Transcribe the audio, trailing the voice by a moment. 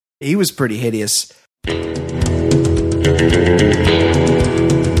He was pretty hideous.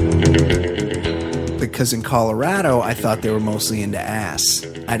 Because in Colorado, I thought they were mostly into ass.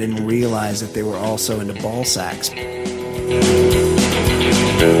 I didn't realize that they were also into ball sacks.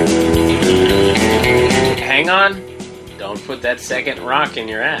 Hang on. Don't put that second rock in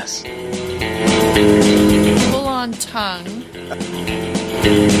your ass. Full on tongue.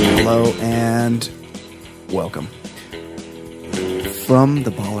 Hello and welcome. From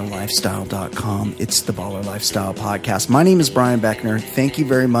theballerlifestyle.com, it's the Baller Lifestyle Podcast. My name is Brian Beckner. Thank you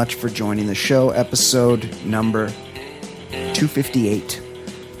very much for joining the show. Episode number 258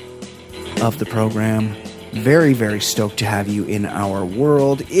 of the program. Very, very stoked to have you in our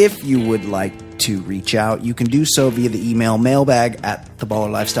world. If you would like to reach out, you can do so via the email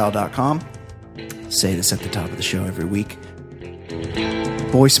mailbag@theballerlifestyle.com. Say this at the top of the show every week.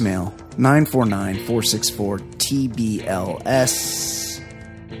 Voicemail 949-464-TBLS.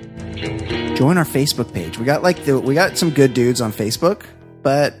 Join our Facebook page. We got some good dudes on Facebook,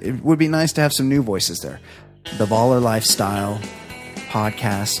 but it would be nice to have some new voices there. The Baller Lifestyle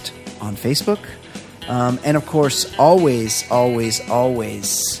Podcast on Facebook. And of course, always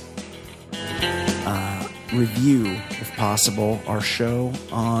review, if possible, our show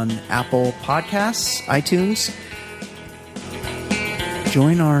on Apple Podcasts, iTunes.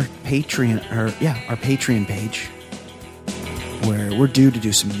 Join our Patreon, our Patreon page, where we're due to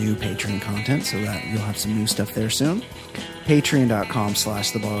do some new Patreon content, so that you'll have some new stuff there soon.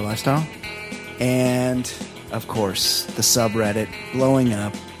 Patreon.com/theballerlifestyle. And, of course, the subreddit blowing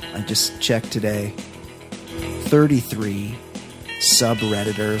up. I just checked today. 33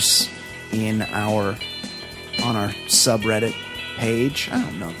 subredditors on our subreddit page. I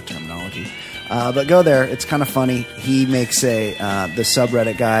don't know the terminology. But go there. It's kind of funny. He makes the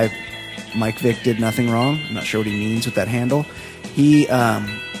subreddit guy, Mike Vick, did nothing wrong. I'm not sure what he means with that handle. He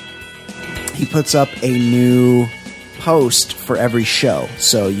puts up a new post for every show,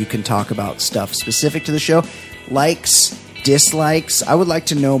 so you can talk about stuff specific to the show. Likes, dislikes. I would like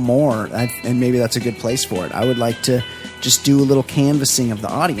to know more, and maybe that's a good place for it. I would like to just do a little canvassing of the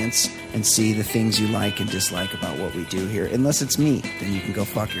audience and see the things you like and dislike about what we do here. Unless it's me, then you can go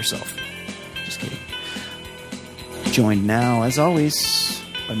fuck yourself. Just kidding. Joined now, as always,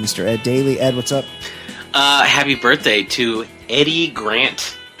 by Mr. Ed Daly. Ed, what's up? Happy birthday to Eddie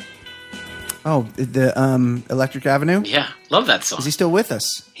Grant. Oh, the Electric Avenue? Yeah, love that song. Is he still with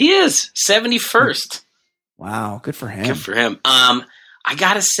us? He is. 71st. Wow, good for him. Good for him. I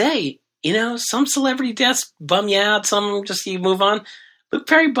gotta say, some celebrity deaths bum you out, some just you move on. Luke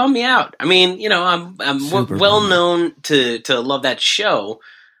Perry bummed me out. I mean, I'm well known to love that show,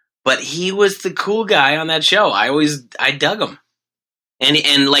 but he was the cool guy on that show. I dug him.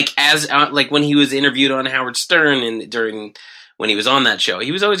 And like when he was interviewed on Howard Stern and when he was on that show,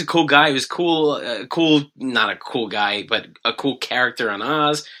 he was always a cool guy. He was not a cool guy, but a cool character on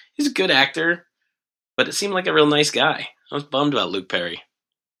Oz. He's a good actor, but it seemed like a real nice guy. I was bummed about Luke Perry.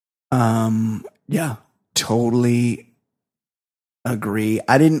 Yeah, totally agree.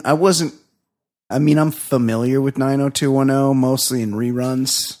 I'm familiar with 90210, mostly in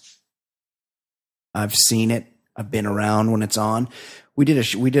reruns. I've seen it. I've been around when it's on. We did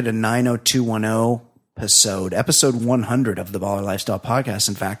a 90210 episode 100 of the Baller Lifestyle Podcast.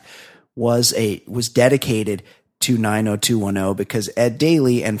 In fact, was dedicated to 90210 because Ed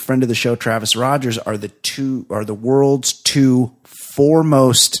Daly and friend of the show Travis Rogers are the world's two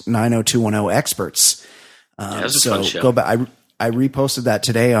foremost 90210 experts. That was a fun show. Go back. I reposted that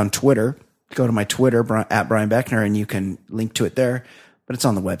today on Twitter. Go to my Twitter at Brian Beckner and you can link to it there. But it's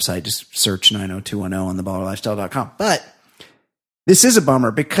on the website. Just search 90210 on theballerlifestyle.com. But this is a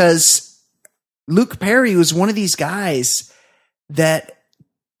bummer because Luke Perry was one of these guys that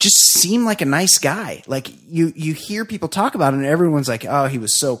just seemed like a nice guy. Like you hear people talk about him and everyone's like, oh, he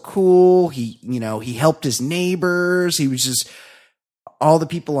was so cool. He helped his neighbors. He was just, all the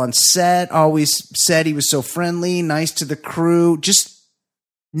people on set always said he was so friendly, nice to the crew. Just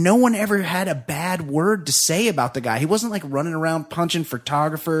no one ever had a bad word to say about the guy. He wasn't like running around punching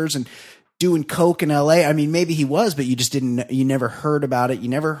photographers and doing coke in LA. I mean, maybe he was, but you never heard about it. You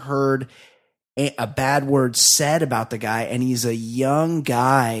never heard a bad word said about the guy. And he's a young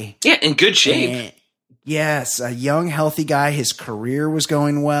guy. Yeah, in good shape. Yes, a young, healthy guy. His career was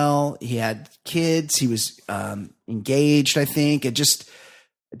going well. He had kids. He was engaged, I think. It just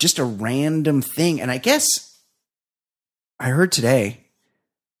a random thing. And I guess I heard today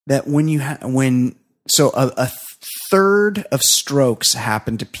that a third of strokes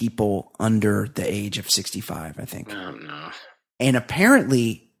happen to people under the age of 65, I think. Oh, no. And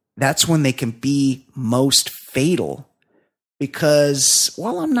apparently that's when they can be most fatal because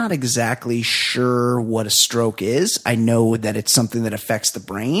while I'm not exactly sure what a stroke is, I know that it's something that affects the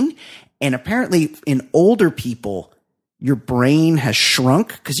brain. And apparently in older people, your brain has shrunk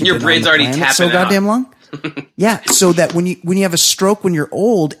because your brain's already tapping so goddamn out. long. Yeah. So that when you have a stroke when you're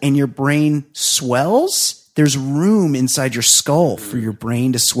old and your brain swells, there's room inside your skull for your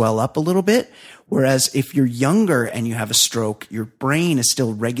brain to swell up a little bit. Whereas if you're younger and you have a stroke, your brain is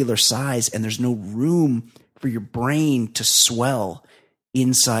still regular size and there's no room for your brain to swell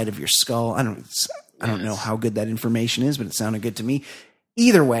inside of your skull. I don't know how good that information is, but it sounded good to me.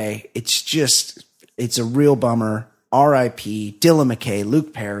 Either way, it's a real bummer. R.I.P. Dylan McKay,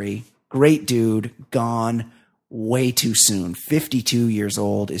 Luke Perry, great dude, gone way too soon. 52 years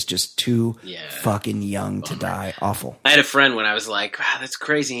old is just too fucking young to die. Awful. I had a friend when I was like, wow, that's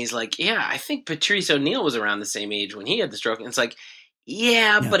crazy. He's like, yeah, I think Patrice O'Neal was around the same age when he had the stroke. And it's like,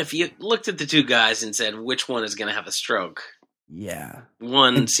 yeah, but if you looked at the two guys and said, which one is going to have a stroke? Yeah.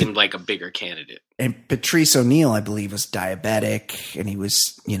 One seemed like a bigger candidate. And Patrice O'Neal, I believe, was diabetic and he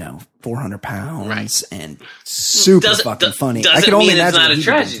was, 400 pounds and super fucking funny. I can only imagine it's not a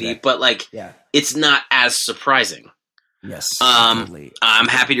tragedy, but it's not as surprising. Yes. Totally. I'm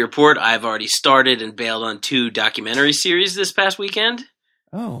happy to report I've already started and bailed on 2 documentary series this past weekend.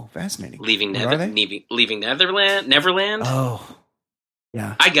 Oh, fascinating. Leaving Neverland. Oh,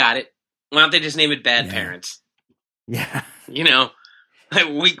 yeah. I got it. Why don't they just name it Bad Parents? Yeah. We got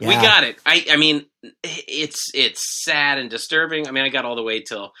it. I mean, it's sad and disturbing. I mean, I got all the way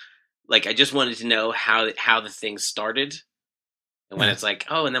till I just wanted to know how the thing started. And when it's like,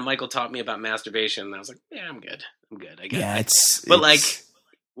 oh, and then Michael taught me about masturbation, and I was like, yeah, I'm good. I got it. It's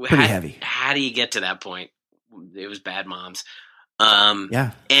pretty heavy. How do you get to that point? It was Bad Moms.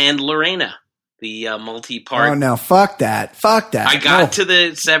 Yeah. And Lorena, the multi-part. Oh no, fuck that. I got to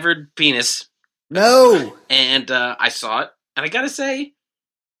the severed penis. No. And I saw it, and I gotta say,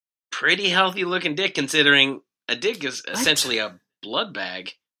 pretty healthy looking dick, considering a dick is essentially a blood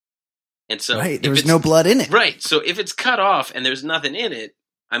bag. And so there was no blood in it. Right. So if it's cut off and there's nothing in it,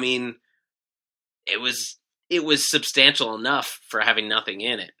 I mean, it was substantial enough for having nothing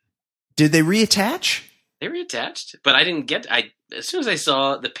in it. Did they reattach? They reattached, but I didn't get. As soon as I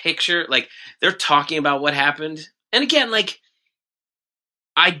saw the picture, they're talking about what happened, and again,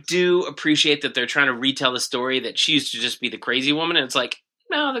 I do appreciate that they're trying to retell the story that she used to just be the crazy woman, and it's like,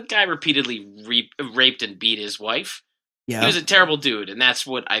 no, the guy repeatedly raped and beat his wife. Yeah, he was a terrible dude, and that's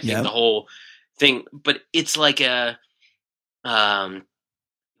what I think the whole thing. But it's like a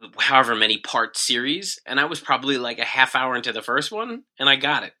however many part series, and I was probably a half hour into the first one, and I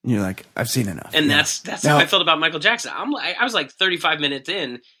got it. And you're like, I've seen enough, and that's how I felt about Michael Jackson. I was 35 minutes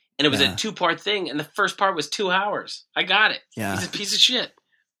in, and it was a 2-part thing, and the first part was 2 hours. I got it. Yeah, he's a piece of shit.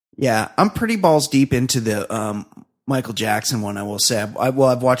 Yeah, I'm pretty balls deep into the Michael Jackson one. I will say, I've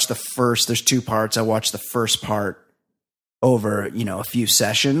watched the first. There's 2 parts. I watched the first part over a few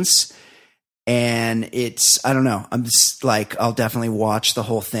sessions. And I don't know. I'm just I'll definitely watch the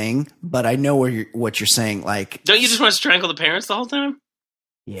whole thing, but I know what you're saying. Don't you just want to strangle the parents the whole time?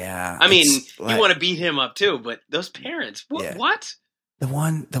 Yeah. I mean, you want to beat him up too, but those parents, what? The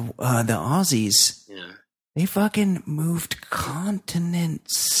Aussies. Yeah. They fucking moved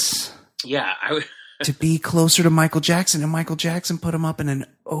continents. Yeah. To be closer to Michael Jackson, and Michael Jackson put him up in an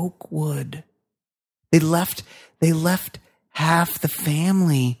oak wood. They left half the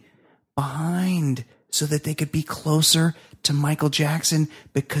family behind so that they could be closer to Michael Jackson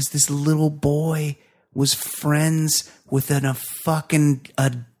because this little boy was friends with a fucking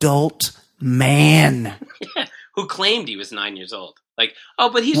adult man. Yeah, who claimed he was 9 years old.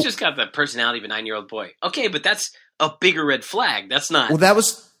 But he's just got the personality of a 9-year-old boy. Okay, but that's a bigger red flag. That's not. Well, that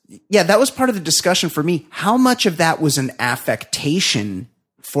was part of the discussion for me. How much of that was an affectation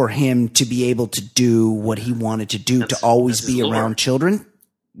for him to be able to do what he wanted to do, to always be around children?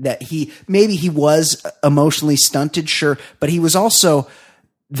 That he was emotionally stunted, sure, but he was also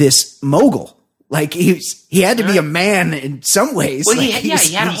this mogul. He had to be a man in some ways. Well, he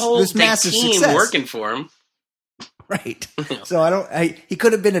had a whole massive team success working for him. Right. So he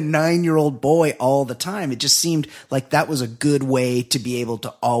could have been a 9-year-old boy all the time. It just seemed like that was a good way to be able to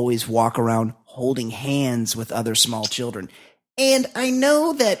always walk around holding hands with other small children. And I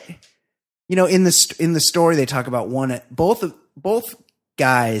know that, in the story, they talk about both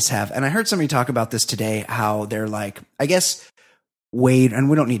guys have, and I heard somebody talk about this today, how they're I guess Wade, and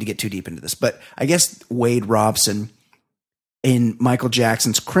we don't need to get too deep into this, but I guess Wade Robson in Michael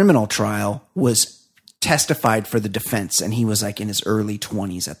Jackson's criminal trial was testified for the defense, and he was in his early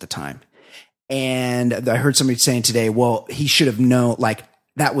 20s at the time. And I heard somebody saying today, well, he should have known,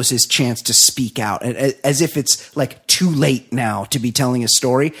 that was his chance to speak out, as if it's like too late now to be telling a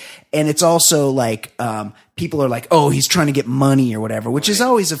story. And it's also like, people are like, oh, he's trying to get money or whatever, which is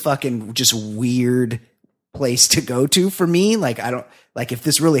always a fucking just weird place to go to for me. Like, I don't like, if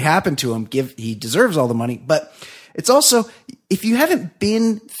this really happened to him, he deserves all the money. But it's also, if you haven't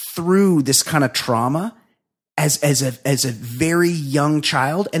been through this kind of trauma as a very young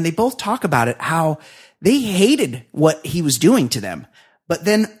child, and they both talk about it, how they hated what he was doing to them. But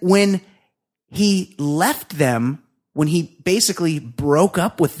then when he left them, when he basically broke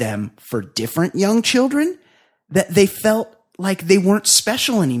up with them for different young children, that they felt like they weren't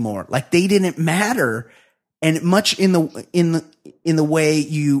special anymore. Like they didn't matter. And much in the way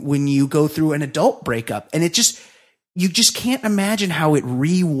when you go through an adult breakup, and you just can't imagine how it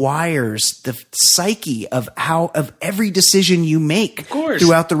rewires the psyche of every decision you make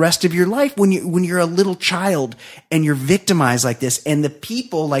throughout the rest of your life when you're a little child and you're victimized like this. And the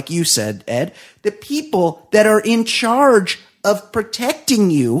people, like you said, Ed, the people that are in charge of protecting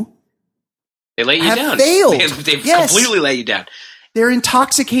you, they let you down. Failed. They've completely let you down. They're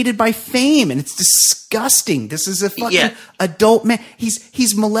intoxicated by fame, and it's disgusting. This is a fucking adult man.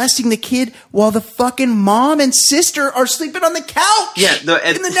 He's molesting the kid while the fucking mom and sister are sleeping on the couch. Yeah,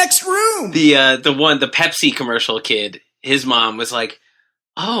 in the next room. The Pepsi commercial kid, his mom was like,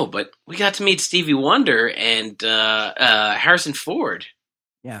 "Oh, but we got to meet Stevie Wonder and Harrison Ford."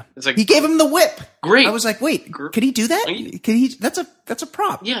 Yeah, it's like he gave him the whip. Great. I was like, wait, could he do that? Could he? That's a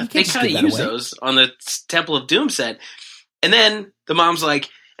prop. Yeah, they kind of use those on the Temple of Doom set. And then the mom's like,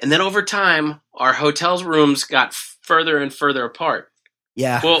 and then over time, our hotel's rooms got further and further apart.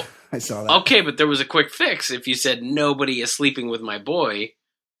 Yeah. Well, I saw that. Okay, but there was a quick fix. If you said nobody is sleeping with my boy,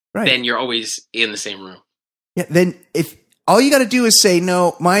 then you're always in the same room. Yeah. Then if all you got to do is say,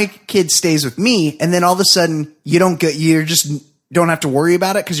 no, my kid stays with me. And then all of a sudden you don't have to worry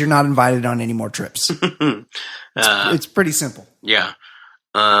about it because you're not invited on any more trips. It's pretty simple. Yeah.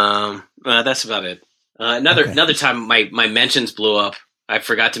 That's about it. Another time my mentions blew up. I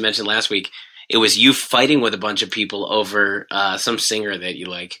forgot to mention last week. It was you fighting with a bunch of people over some singer that you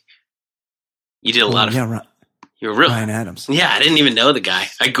like. You did a lot of. Yeah, you're real Ryan Adams. Yeah, I didn't even know the guy.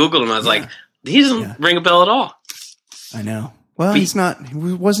 I googled him. I was like, he doesn't ring a bell at all. I know. Well, he's not. He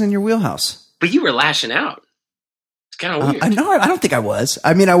wasn't in your wheelhouse. But you were lashing out. It's kind of weird. I don't think I was.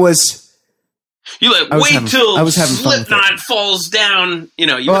 I mean, I was. You wait till Slipknot falls down. You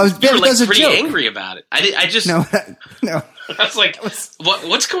know, you were like pretty angry about it. I just no. I was like,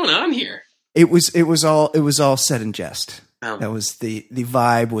 what's going on here? It was all said in jest. That was the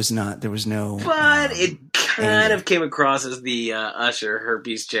vibe was not. There was no. But it kind of came across as the Usher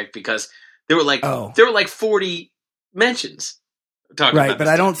herpes chick because there were like 40 mentions. Right, but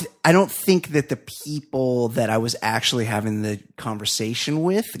I don't think that the people that I was actually having the conversation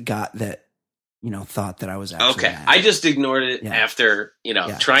with got that. Thought that I was actually okay. I just ignored it after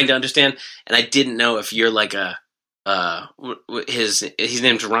trying to understand, and I didn't know if you're like his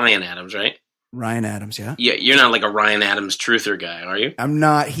name's Ryan Adams, right? Ryan Adams, yeah. Yeah, you're not like a Ryan Adams truther guy, are you? I'm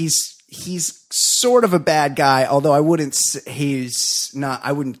not. He's sort of a bad guy, although I wouldn't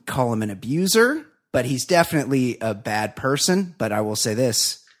call him an abuser, but he's definitely a bad person. But I will say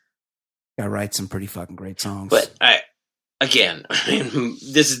this: I write some pretty fucking great songs. But Again,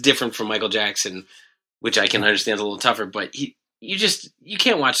 this is different from Michael Jackson, which I can understand is a little tougher, but you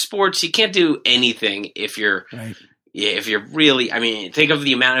can't watch sports. You can't do anything if you're really, I mean, think of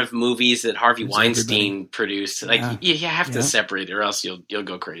the amount of movies that Harvey Weinstein produced. Like you have to separate or else you'll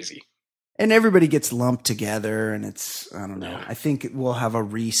go crazy. And everybody gets lumped together and I don't know. Yeah. I think we'll have a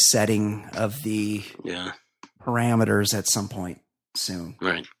resetting of the parameters at some point soon.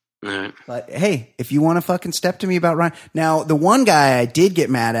 Right. Right. But hey, if you want to fucking step to me about Ryan. Now, the one guy I did get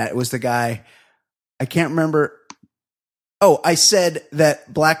mad at was the guy, I can't remember. Oh, I said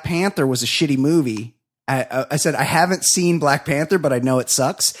that Black Panther was a shitty movie. I said, I haven't seen Black Panther, but I know it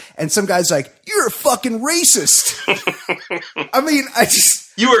sucks. And some guy's like, you're a fucking racist. I mean,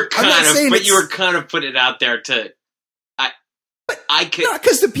 you were kind of putting it out there to, I could not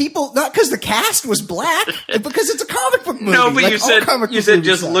because the cast was black, because it's a comic book movie. No, but like you said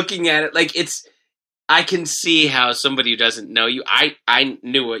just looking at it, like I can see how somebody who doesn't know you, I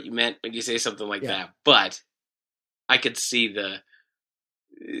knew what you meant when you say something like that, but I could see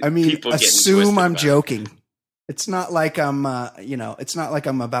assume I'm joking. It's not like it's not like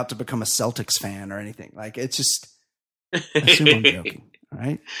I'm about to become a Celtics fan or anything. Like it's just assume I'm joking. All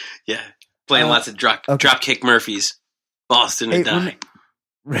right. Yeah. Playing lots of drop kick Murphys. Boston and die.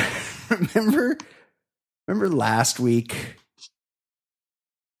 Remember last week?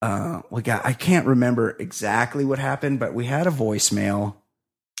 I can't remember exactly what happened, but we had a voicemail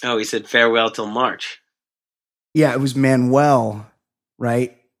Oh, he said farewell till March. Yeah, it was Manuel,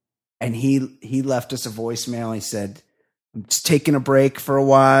 right? And he left us a voicemail. He said, "I'm just taking a break for a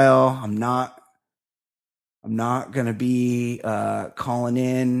while. I'm not going to be calling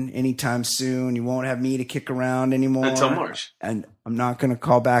in anytime soon. You won't have me to kick around anymore until March, and I'm not going to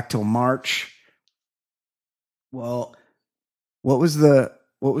call back till March." Well, what was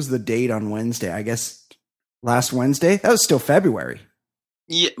the date on Wednesday? I guess last Wednesday. That was still February.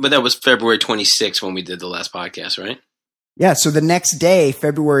 Yeah, but that was February 26th when we did the last podcast, right? Yeah. So the next day,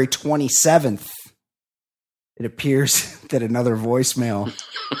 February 27th, it appears that another voicemail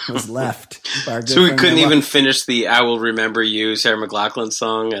was left. By our good So we friend couldn't Manuel. even finish the "I Will Remember You" Sarah McLachlan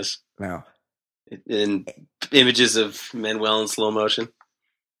song as No. in images of Manuel in slow motion.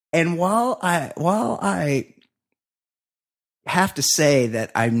 And while I have to say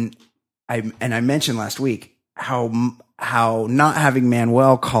that and I mentioned last week how not having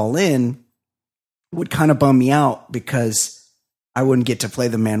Manuel call in would kind of bum me out because I wouldn't get to play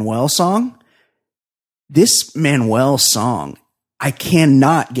the Manuel song. This Manuel song, I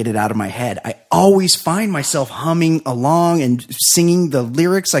cannot get it out of my head. I always find myself humming along and singing the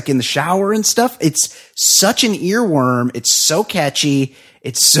lyrics like in the shower and stuff. It's such an earworm. It's so catchy.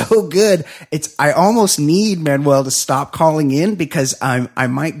 It's so good. I almost need Manuel to stop calling in because I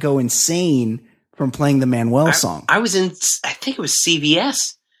might go insane from playing the Manuel song. I think it was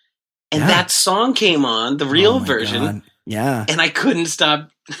CVS, and that song came on, the real version. God. Yeah. And I couldn't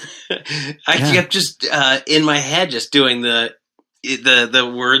stop. I kept just in my head just doing the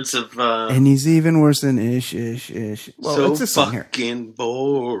words of and he's even worse than ish. Well, so it's a song here. Fucking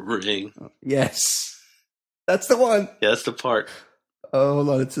boring. Yes. That's the one. Yeah, that's the part. Oh, hold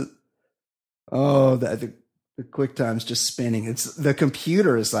on. The QuickTime's just spinning. It's the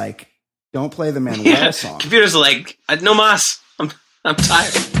computer is like, don't play the Manuel song. Computer's like, no mas. I'm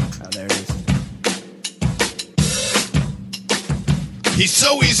tired. Oh, there it is. He's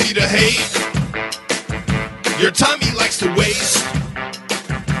so easy to hate. Your time he likes to waste.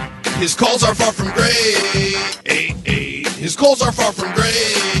 His calls are far from great. His calls are far from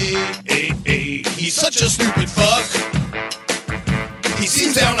great. He's such a stupid fuck. He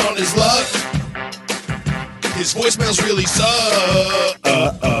seems down on his luck. His voicemails really suck.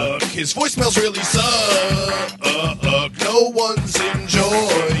 His voicemails really suck. No one's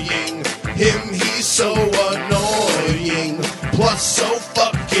enjoying him. He's so annoying. Plus so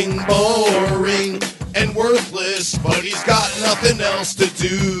fucking boring and worthless. But he's got nothing else to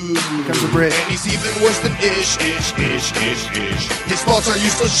do. Comes a brick. And he's even worse than ish. His thoughts are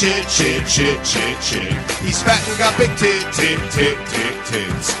useless shit. He's fat and got big tits.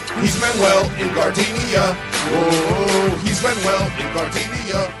 He's Manuel in Gardenia. Whoa, he's Manuel in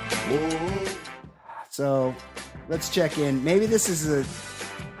Gardenia. Whoa. So let's check in. Maybe this is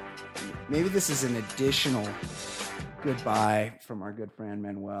an additional goodbye from our good friend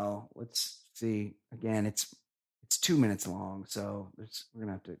Manuel. Let's see. Again, it's 2 minutes long, so we're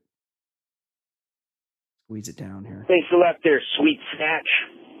gonna have to squeeze it down here. Thanks a lot there, sweet snatch.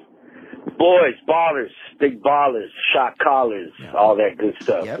 Boys, ballers, big ballers, shot callers, all that good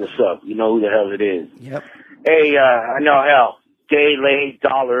stuff. Yep. What's up? You know who the hell it is. Yep. Hey, I know, hell, day late,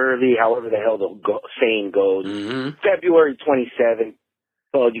 dollar early, however the hell the saying goes. Mm-hmm. February 27th.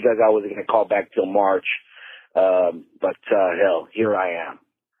 Told you guys I wasn't going to call back till March. But hell, here I am.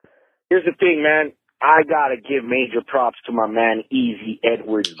 Here's the thing, man. I got to give major props to my man, Easy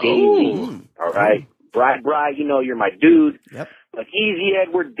Edward Daly. All right? Bri, you know you're my dude. Yep. But Easy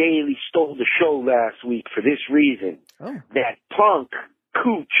Edward Daly stole the show last week for this reason. Oh. That punk,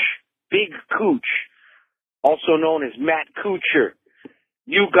 Cooch, Big Cooch, also known as Matt Kuchar,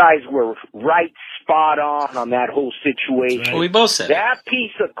 you guys were right spot on that whole situation. Well, we both said that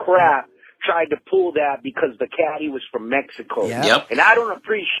piece of crap tried to pull that because the caddy was from Mexico. Yeah. Yep. And I don't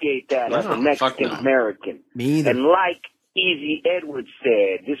appreciate that as a No, Mexican fuck no. American. Me either. And like Easy Edwards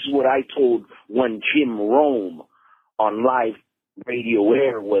said, this is what I told one Jim Rome on live radio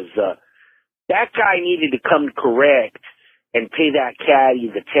air was, that guy needed to come correct and pay that caddy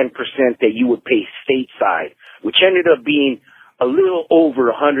the 10% that you would pay stateside, which ended up being a little over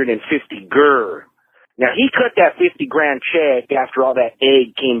 150 gur. Now he cut that 50 grand check after all that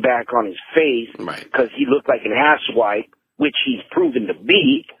egg came back on his face Right. because he looked like an asswipe, which he's proven to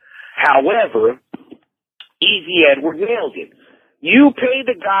be. However, Easy Edward nailed it. You pay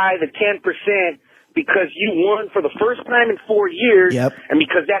the guy the 10% because you won for the first time in 4 years, Yep. and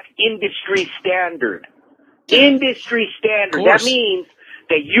because that's industry standard. Industry standard. That means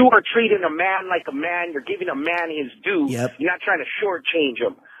that you are treating a man like a man. You're giving a man his due. Yep. You're not trying to shortchange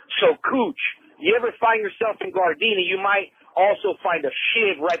him. So, Cooch, you ever find yourself in Gardena, you might also find a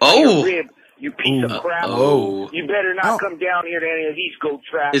shiv right by your rib, you piece of crap. You better not come down here to any of these goat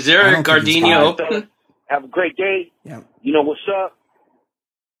traps. Is there a gardenia open? Have a great day. Yep. You know what's up?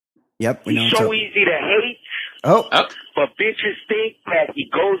 Yep. He's so easy to hate. But bitches think that he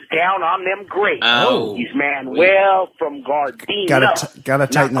goes down on them great. He's Manuel from Gardenia. Gotta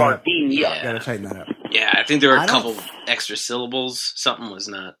tighten that up. Yeah. Gotta tighten that up. Yeah, I think there were a couple extra syllables. Something was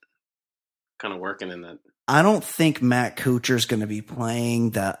not kind of working in that. I don't think Matt Kuchar's going to be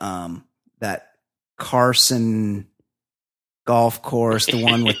playing the that Carson golf course, the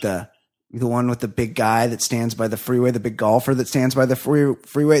one with the big guy that stands by the freeway, the big golfer that stands by the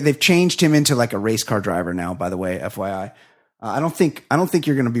freeway. They've changed him into like a race car driver now, by the way, FYI. I don't think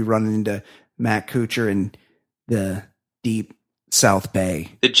you're going to be running into Matt Kuchar in the deep South Bay.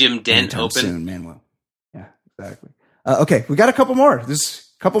 The Jim Dent Open soon, Manuel. Yeah, exactly. Okay, we got a couple more.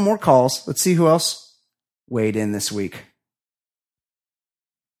 There's a couple more calls. Let's see who else weighed in this week.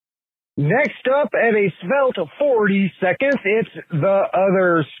 Next up at a svelte 40 seconds, it's the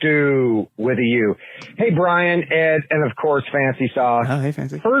other Stu with a U. Hey, Brian, Ed, and of course, Fancy Sauce. Oh, hey,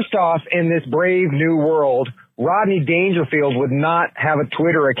 Fancy. First off, in this brave new world, Rodney Dangerfield would not have a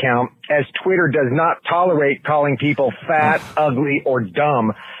Twitter account, as Twitter does not tolerate calling people fat, ugly, or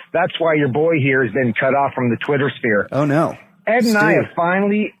dumb. That's why your boy here has been cut off from the Twitter sphere. Oh, no. Ed and I have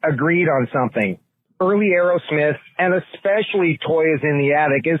finally agreed on something. Early Aerosmith, and especially Toy Is in the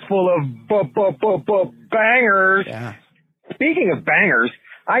Attic, is full of bangers. Yeah. Speaking of bangers,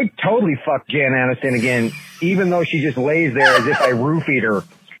 I totally fucked Jan Aniston again, even though she just lays there as if I roofied her.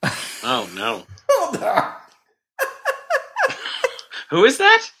 Oh, no. Hold on. Who is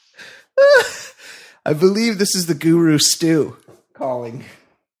that? I believe this is the Guru Stu calling.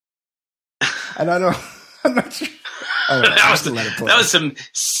 And I'm not sure. That was some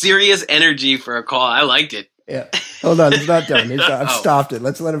serious energy for a call. I liked it. Yeah. Hold on. It's not done. I've stopped it.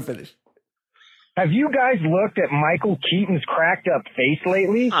 Let's let him finish. Have you guys looked at Michael Keaton's cracked up face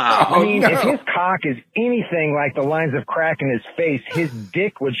lately? If his cock is anything like the lines of crack in his face, his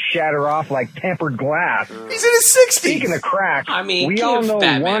dick would shatter off like tempered glass. He's in his 60s. Speaking of crack, we all know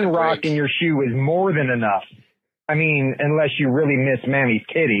one rock in your shoe is more than enough. Unless you really miss Mammy's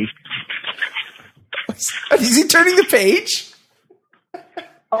titties. Is he turning the page?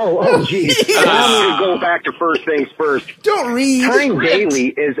 Geez. Allow me to go back to first things first. Don't read. Tyne Daly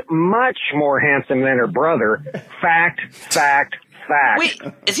is much more handsome than her brother. Fact. Wait,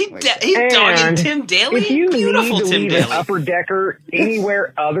 is he he's dogging Tim Daly? If you Beautiful need to Tim leave Daly. an upper decker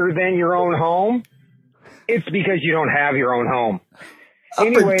anywhere other than your own home, it's because you don't have your own home.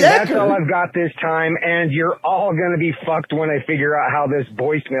 Anyway, that's all I've got this time, and you're all going to be fucked when I figure out how this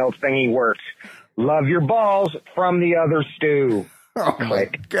voicemail thingy works. Love your balls from the other Stu. Oh my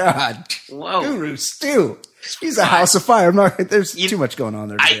God. Whoa. Guru Stu. He's a house of fire. There's too much going on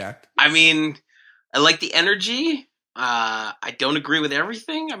there to react. I like the energy. I don't agree with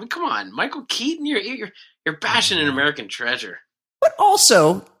everything. Come on. Michael Keaton, you're bashing an American treasure. But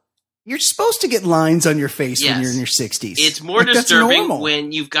also, you're supposed to get lines on your face when you're in your 60s. It's more disturbing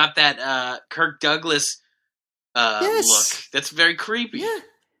when you've got that Kirk Douglas look. That's very creepy. Yeah.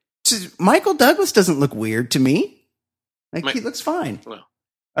 Michael Douglas doesn't look weird to me. He looks fine. Well,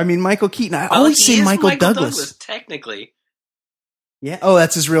 Michael Keaton. I always say Michael Douglas. Technically. Yeah. Oh,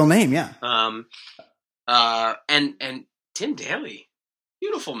 that's his real name. Yeah. And Tim Daly,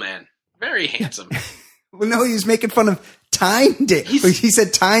 beautiful man, very handsome. Well, no, he was making fun of Tyne Daly. He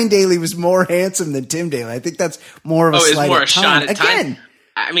said Tyne Daly was more handsome than Tim Daly. I think that's more of a slight more at a Tyne. shot at Tyne.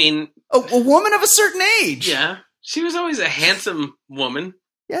 Again, a woman of a certain age. Yeah, she was always a handsome woman.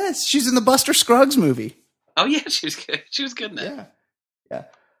 Yes, she's in the Buster Scruggs movie. Oh yeah, she was good. She was good in that. Yeah.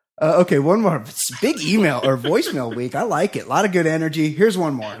 Okay, one more. It's big email or voicemail week. I like it. A lot of good energy. Here's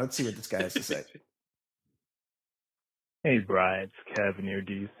one more. Let's see what this guy has to say. Hey, Brian, it's Kevin here,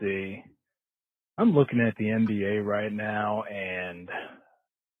 DC. I'm looking at the NBA right now, and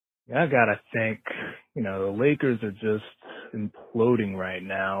I gotta think, the Lakers are just imploding right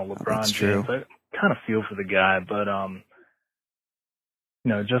now. LeBron James, I kind of feel for the guy, but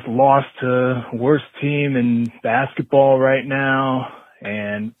just lost to worst team in basketball right now,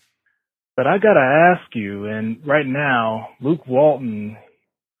 but I gotta ask you, and right now, Luke Walton,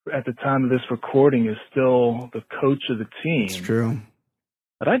 at the time of this recording, is still the coach of the team. It's true.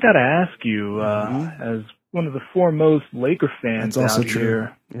 But I got to ask you, as one of the foremost Laker fans out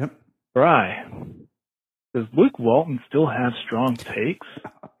here, Bri, does Luke Walton still have strong takes?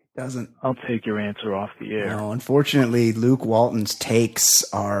 Doesn't. I'll take your answer off the air. No, unfortunately, Luke Walton's takes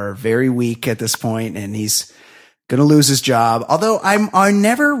are very weak at this point, and he's going to lose his job. Although I'm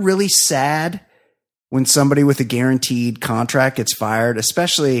never really sad when somebody with a guaranteed contract gets fired,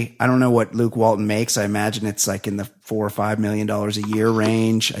 especially, I don't know what Luke Walton makes. I imagine it's like in the $4 or $5 million a year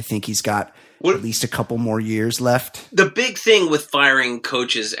range. I think he's got at least a couple more years left. The big thing with firing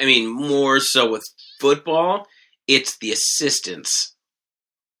coaches, I mean, more so with football, it's the assistants.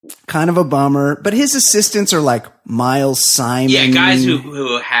 Kind of a bummer, but his assistants are like Miles Simon. Yeah, guys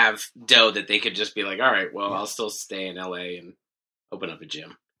who have dough that they could just be like, all right, well, I'll still stay in LA and open up a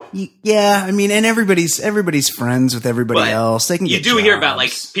gym. Yeah, I mean, and everybody's friends with everybody else. They can. You do hear about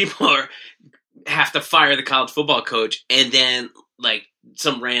like people have to fire the college football coach, and then like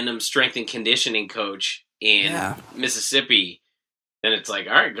some random strength and conditioning coach in Mississippi. Then it's like,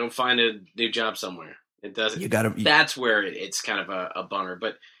 all right, go find a new job somewhere. It doesn't. That's where it's kind of a bummer.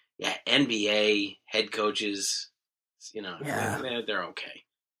 But yeah, NBA head coaches, they're okay.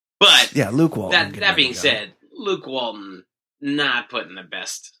 But Luke Walton. That being said, Luke Walton not put in the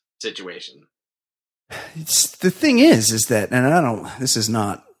best situation. The thing is that,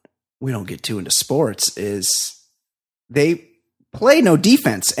 and we don't get too into sports, is they play no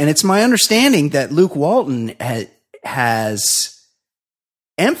defense. And it's my understanding that Luke Walton has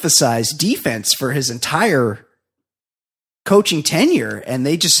emphasized defense for his entire coaching tenure, and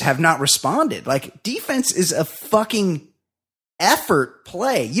they just have not responded. Like, defense is a fucking effort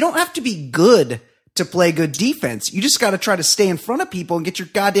play. You don't have to be good to play good defense. You just got to try to stay in front of people and get your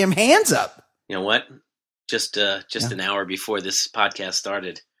goddamn hands up. You know what? Just an hour before this podcast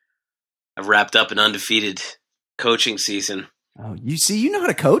started, I've wrapped up an undefeated coaching season. Oh, you know how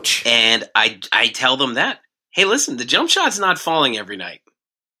to coach? And I tell them that, hey, listen, the jump shot's not falling every night.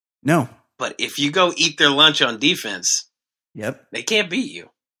 No. But if you go eat their lunch on defense, they can't beat you.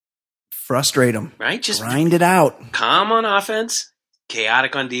 Frustrate them. Right? Just grind it out. Calm on offense,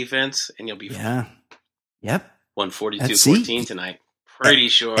 chaotic on on defense, and you'll be fine. Yeah. Yep. Won 42-14 tonight. Pretty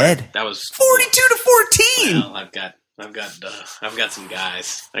sure Ed, that was 42-14. Well, I've got some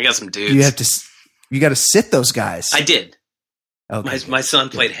guys. I got some dudes. You got to sit those guys. I did. Okay. My son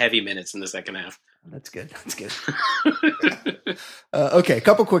played heavy minutes in the second half. That's good. Okay, a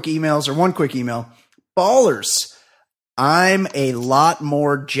couple quick emails, or one quick email. Ballers, I'm a lot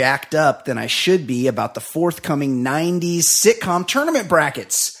more jacked up than I should be about the forthcoming 90s sitcom tournament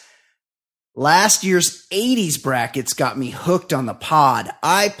brackets. Last year's 80s brackets got me hooked on the pod.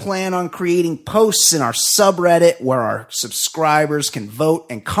 I plan on creating posts in our subreddit where our subscribers can vote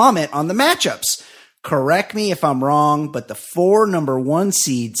and comment on the matchups. Correct me if I'm wrong, but the 4 number 1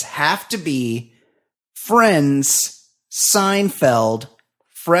 seeds have to be Friends, Seinfeld,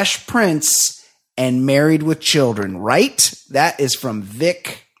 Fresh Prince, and Married with Children, right? That is from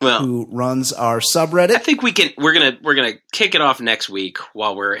Vic, who runs our subreddit. I think we're gonna kick it off next week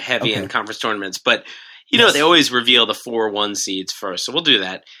while we're heavy in conference tournaments. But they always reveal the 4-1 seeds first, so we'll do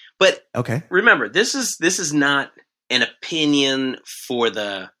that. But remember, this is not an opinion for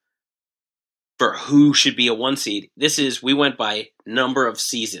who should be a 1 seed. We went by number of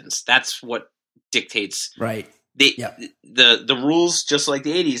seasons. That's what dictates. Right. The rules, just like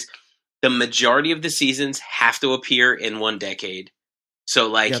the 80s, the majority of the seasons have to appear in one decade.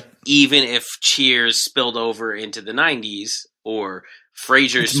 So, even if Cheers spilled over into the 90s, or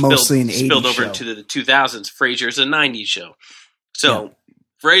Frasier spilled over into the 2000s, Frasier's a 90s show. So,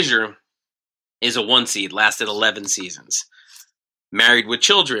 Frasier is a 1 seed, lasted 11 seasons. Married with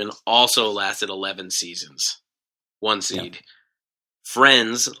Children also lasted 11 seasons, 1 seed. Yep.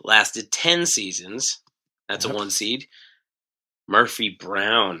 Friends lasted 10 seasons. That's a 1 seed. Murphy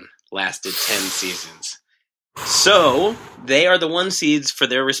Brown lasted 10 seasons. So they are the 1 seeds for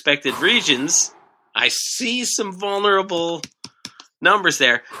their respective regions. I see some vulnerable numbers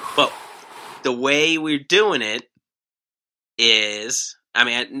there, but the way we're doing it is,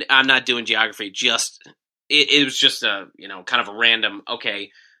 I'm not doing geography. It was just a kind of a random.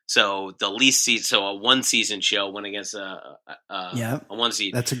 Okay, so the least seed, so a 1 season show went against a 1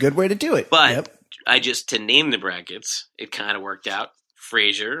 seed. That's a good way to do it. But to name the brackets, it kind of worked out.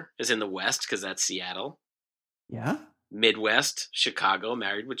 Frasier is in the West because that's Seattle. Yeah. Midwest, Chicago,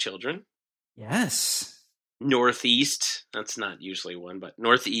 Married with Children. Yes. Northeast, that's not usually one, but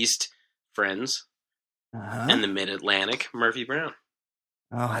Northeast, Friends. And the Mid-Atlantic, Murphy Brown.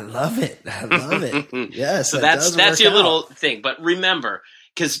 Oh, I love it. Yes. So that's your little thing. But remember,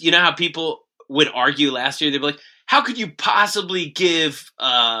 because you know how people would argue last year, they'd be like, how could you possibly give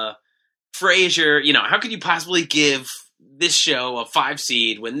Frasier, how could you possibly give this show a 5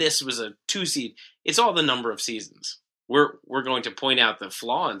 seed when this was a 2 seed? It's all the number of seasons. We're going to point out the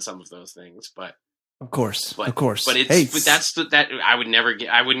flaw in some of those things, but of course. But I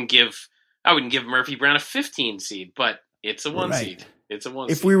wouldn't give Murphy Brown a 15 seed, but it's a 1 seed. It's a one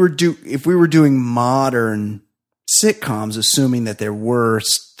if scene. we were doing modern sitcoms, assuming that there were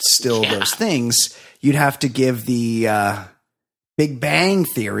still those things, you'd have to give the Big Bang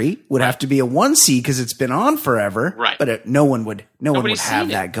Theory would have to be a 1C because it's been on forever. Right. But no one would have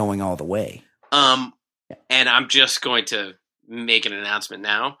it. that going all the way. And I'm just going to make an announcement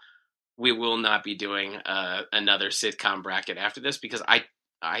now. We will not be doing another sitcom bracket after this because I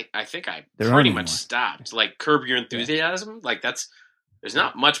think I pretty much stopped. Like Curb Your Enthusiasm, like there's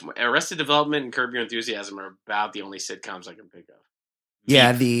not much more. Arrested Development and Curb Your Enthusiasm are about the only sitcoms I can think of.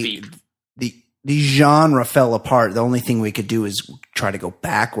 The genre fell apart. The only thing we could do is try to go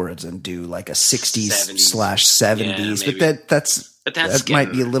backwards and do like a 60s/70s. Yeah, but that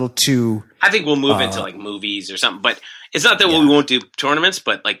might be a little too. I think we'll move into like movies or something. But it's not that we won't do tournaments.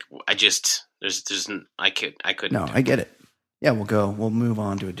 But like I couldn't. No, I get it. Yeah, we'll move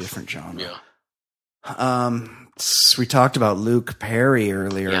on to a different genre. Yeah. We talked about Luke Perry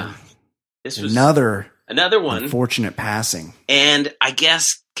earlier. Yeah. This was another one unfortunate passing. And I guess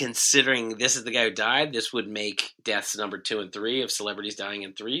considering this is the guy who died, this would make deaths number 2 and 3 of celebrities dying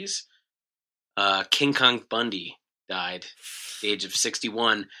in threes. King Kong Bundy died at the age of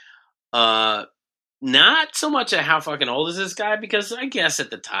 61. Not so much at how fucking old is this guy, because I guess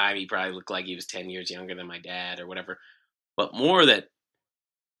at the time he probably looked like he was 10 years younger than my dad or whatever. But more that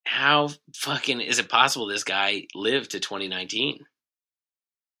how fucking is it possible this guy lived to 2019?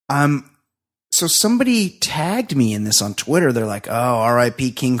 So somebody tagged me in this on Twitter. They're like, "Oh,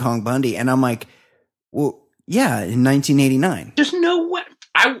 R.I.P. King Kong Bundy," and I'm like, "Well, yeah, in 1989." There's no way.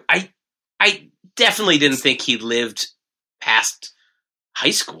 I definitely didn't think he lived past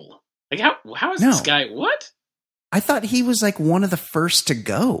high school. Like how is this guy? What? I thought he was like one of the first to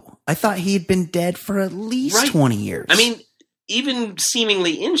go. I thought he had been dead for at least 20 years. I mean, even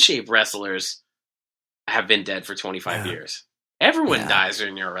seemingly in shape wrestlers have been dead for 25 years. Everyone dies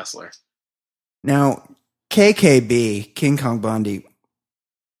when you're a wrestler. Now, KKB, King Kong Bundy,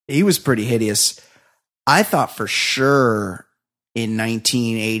 he was pretty hideous. I thought for sure in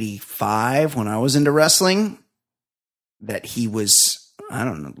 1985, when I was into wrestling, that he was, I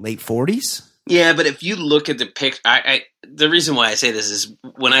don't know, late 40s. Yeah, but if you look at the picture, the reason why I say this is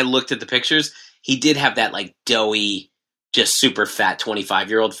when I looked at the pictures, he did have that like doughy, just super fat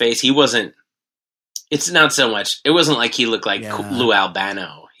 25-year-old face. He wasn't. It's not so much. It wasn't like he looked like Lou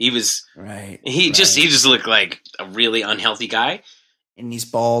Albano. He was right. He just looked like a really unhealthy guy, and he's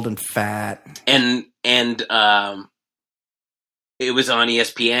bald and fat. And it was on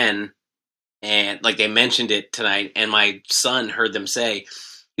ESPN, and like they mentioned it tonight. And my son heard them say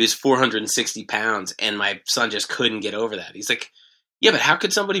he was 460 pounds, and my son just couldn't get over that. He's like, "Yeah, but how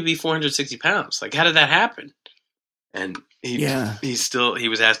could somebody be 460 pounds? Like, how did that happen?" And he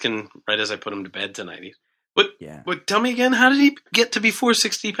was asking right as I put him to bed tonight. But tell me again, how did he get to be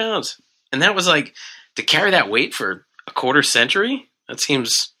 460 pounds? And that was like, to carry that weight for a quarter century? That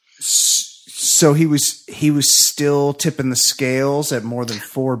seems... So he was still tipping the scales at more than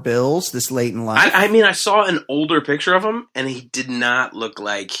 4 bills this late in life? I mean, I saw an older picture of him, and he did not look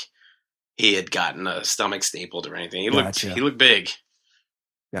like he had gotten a stomach stapled or anything. He looked big.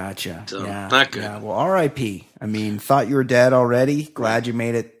 Gotcha. So, not good. Yeah, well, R.I.P. I mean, thought you were dead already. Glad you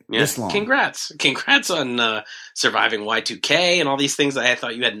made it this long. Congrats on surviving Y2K and all these things that I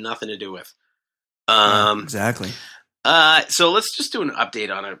thought you had nothing to do with. Exactly. So let's just do an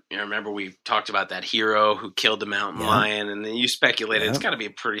update on it. Remember we talked about that hero who killed the mountain lion, and then you speculated it's got to be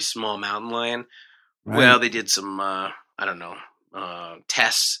a pretty small mountain lion. Right. Well, they did some,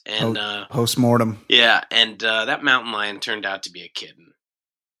 tests and post-mortem. Yeah, and that mountain lion turned out to be a kitten.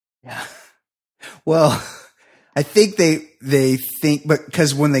 Yeah. Well, I think they think, but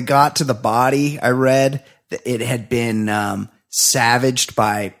because when they got to the body, I read that it had been savaged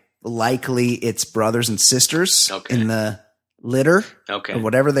by likely its brothers and sisters in the litter, or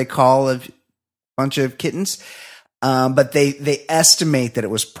whatever they call a bunch of kittens. But they estimate that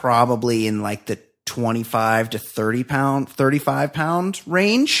it was probably in like the 25 to 35 pound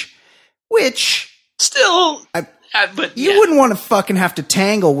range, which still. But you wouldn't want to fucking have to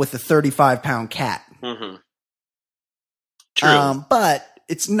tangle with a 35-pound cat. Mm-hmm. True. But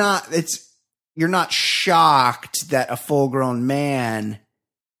you're not shocked that a full-grown man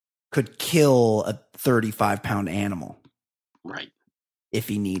could kill a 35-pound animal. Right. If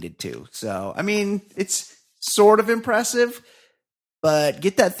he needed to. So, I mean, it's sort of impressive, but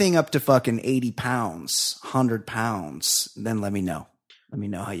get that thing up to fucking 80 pounds, 100 pounds, then let me know. Let me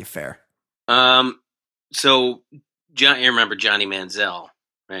know how you fare. So, you remember Johnny Manziel,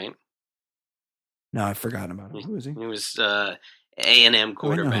 right? No, I've forgotten about him. Who is he? He was A&M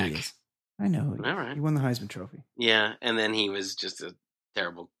quarterback. I know. All right. He won the Heisman Trophy. Yeah, and then he was just a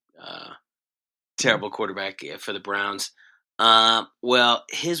terrible quarterback for the Browns. Well,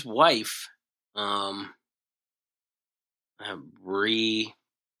 his wife, Bree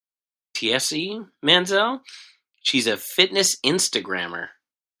Tiesi Manziel, she's a fitness Instagrammer.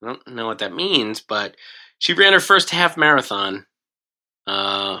 I don't know what that means, but she ran her first half marathon.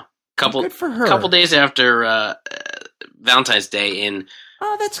 Good for her. Couple days after Valentine's Day in.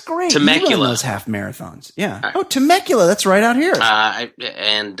 Oh, that's great. Temecula. You run those half marathons. Yeah. Oh, Temecula. That's right out here.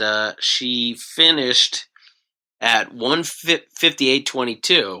 She finished at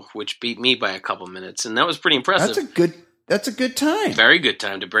 1:58:22, which beat me by a couple minutes, and that was pretty impressive. That's a good time. Very good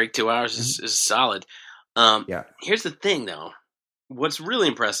time to break 2 hours is solid. Yeah. Here's the thing, though. What's really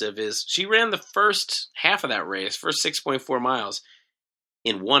impressive is she ran the first half of that race, first 6.4 miles,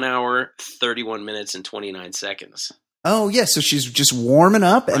 in 1 hour, 31 minutes, and 29 seconds. Oh yeah, so she's just warming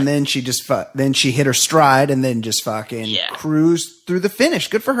up, and then she hit her stride, and then just fucking cruised through the finish.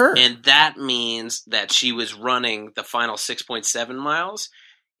 Good for her. And that means that she was running the final 6.7 miles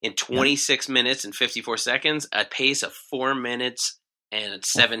in 26 minutes and 54 seconds, a pace of 4 minutes and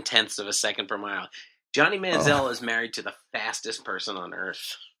 7/10 of a second per mile. Johnny Manziel is married to the fastest person on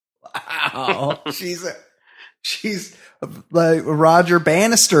earth. Wow, she's like a Roger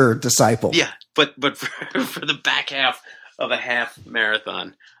Bannister disciple. Yeah, but for the back half of a half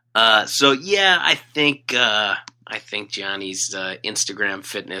marathon. So yeah, I think Johnny's Instagram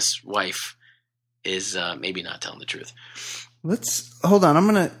fitness wife is maybe not telling the truth. Let's hold on. I'm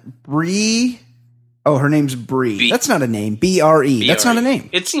gonna Bree. Oh, her name's Bree. That's not a name. BRE. That's not a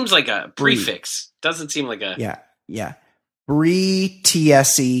name. It seems like a prefix. Doesn't seem like a yeah. Bree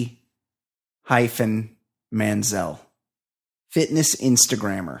Tiesi hyphen Manziel, fitness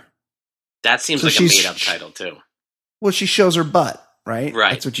Instagrammer. That seems like a made-up title too. Well, she shows her butt, right?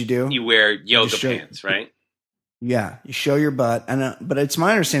 Right. That's what you do. You wear yoga pants, right? Yeah, you show your butt, but it's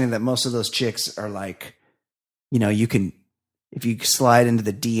my understanding that most of those chicks are like, you can, if you slide into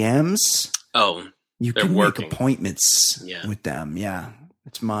the DMs. Oh, you can make appointments with them. Yeah,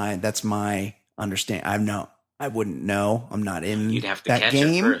 that's my understanding. I wouldn't know. I'm not in. You'd have to that catch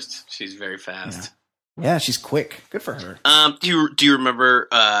game. her first. She's very fast. Yeah, she's quick. Good for her. Do you remember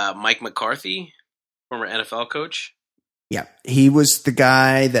Mike McCarthy, former NFL coach? Yeah, he was the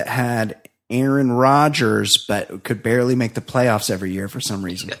guy that had Aaron Rodgers, but could barely make the playoffs every year for some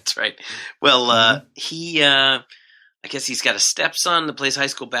reason. That's right. Well, he, I guess he's got a stepson that plays high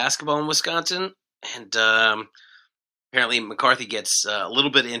school basketball in Wisconsin, and apparently McCarthy gets a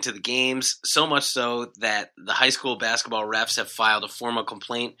little bit into the games, so much so that the high school basketball refs have filed a formal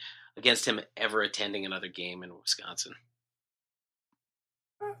complaint against him ever attending another game in Wisconsin.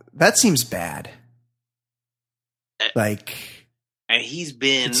 That seems bad. And he's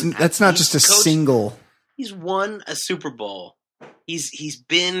been. That's not just a single. He's won a Super Bowl. He's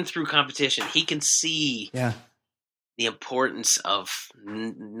been through competition. He can see the importance of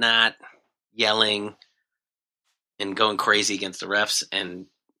not yelling and going crazy against the refs, and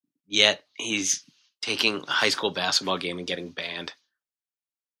yet he's taking a high school basketball game and getting banned.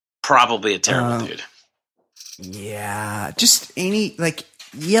 Probably a terrible dude. Yeah, just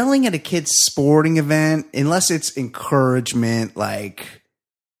yelling at a kid's sporting event, unless it's encouragement, like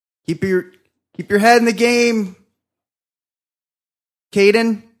keep your head in the game,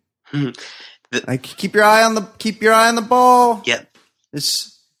 Caden. Keep your eye on the ball. Yeah,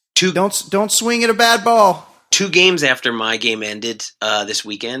 don't swing at a bad ball. 2 games after my game ended this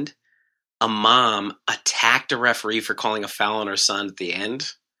weekend, a mom attacked a referee for calling a foul on her son at the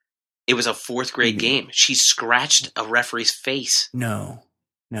end. It was a 4th grade game. She scratched a referee's face. No.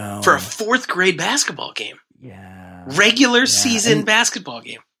 For a 4th grade basketball game. Yeah. Regular season basketball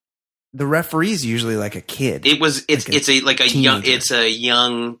game. The referee's usually like a kid. It's a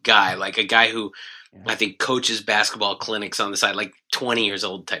young guy, like a guy who I think coaches basketball clinics on the side, like 20 years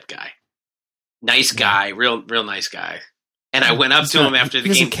old type guy. Nice guy, real nice guy. And I went up to him after the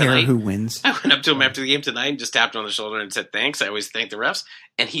game tonight. He doesn't care who wins. I went up to him after the game tonight and just tapped him on the shoulder and said thanks. I always thank the refs.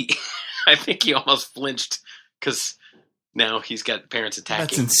 And I think he almost flinched because now he's got parents attacking.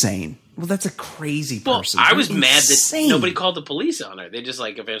 That's insane. Well, that's a crazy person. Well, I was mad that nobody called the police on her. They just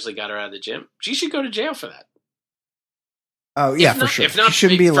eventually got her out of the gym. She should go to jail for that. Oh yeah, for sure. If not, she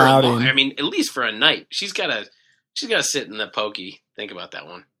shouldn't be allowed in. I mean, at least for a night. She's got to sit in the pokey. Think about that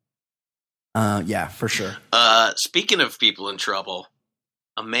one. Yeah, for sure. Speaking of people in trouble,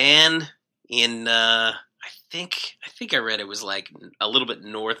 a man in I think I read it was like a little bit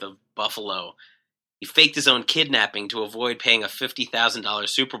north of Buffalo. He faked his own kidnapping to avoid paying a $50,000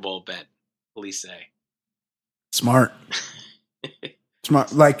 Super Bowl bet, police say. Smart.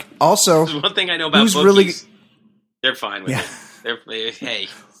 Smart. Also, there's one thing I know about bookies. They're fine with it. Hey,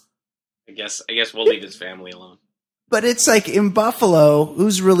 I guess we'll leave his family alone. But it's like in Buffalo,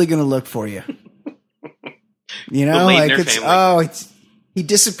 who's really going to look for you? You know, like he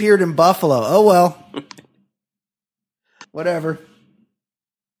disappeared in Buffalo. Oh well, whatever.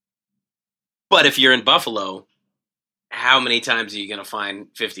 But if you're in Buffalo, how many times are you going to find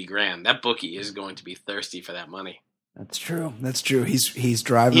 50 grand? That bookie is going to be thirsty for that money. That's true. He's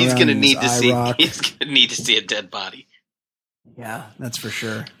driving. He's going to need to see. He's going to need to see a dead body. Yeah, that's for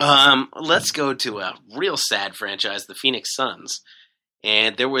sure. Let's go to a real sad franchise, the Phoenix Suns.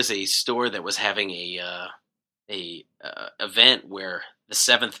 And there was a store that was having a event where the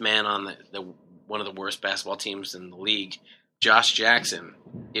seventh man on the one of the worst basketball teams in the league, Josh Jackson,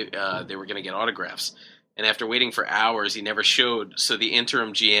 they were going to get autographs. And after waiting for hours, he never showed. So the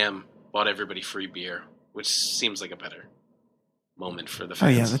interim GM bought everybody free beer, which seems like a better moment for the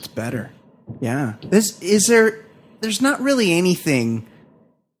fans. Oh yeah, that's better. Yeah, there's not really anything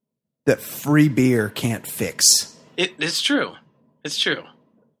that free beer can't fix. It's true. It's true.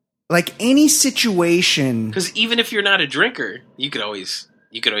 Like any situation, because even if you're not a drinker, you could always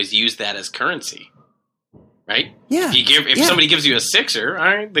use that as currency, right? Yeah. If somebody gives you a sixer, all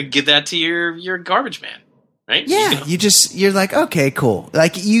right, then give that to your garbage man, right? Yeah. You're like, okay, cool.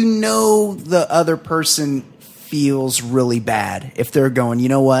 Like the other person feels really bad if they're going, you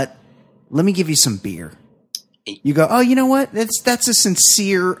know what? Let me give you some beer. You go, oh, you know what? That's a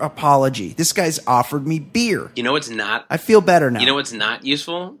sincere apology. This guy's offered me beer. You know what's not? I feel better now. You know what's not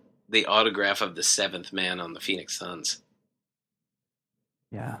useful? The autograph of the seventh man on the Phoenix Suns.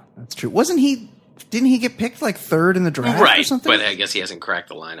 Yeah, that's true. Didn't he get picked like third in the draft or something? But I guess he hasn't cracked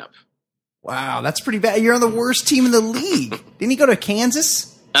the lineup. Wow, that's pretty bad. You're on the worst team in the league. Didn't he go to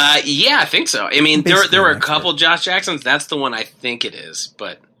Kansas? Yeah, I think so. I mean, there were a couple Josh Jacksons. That's the one I think it is,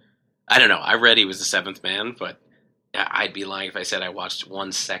 but I don't know. I read he was the seventh man, but I'd be lying if I said I watched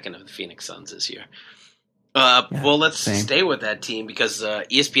 1 second of the Phoenix Suns this year. Well, let's stay with that team because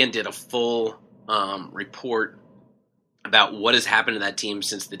ESPN did a full report about what has happened to that team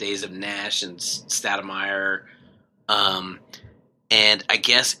since the days of Nash and Stoudemire. And I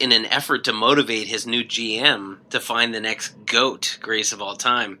guess in an effort to motivate his new GM to find the next GOAT, greatest of all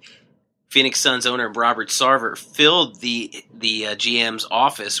time, Phoenix Suns owner Robert Sarver filled the GM's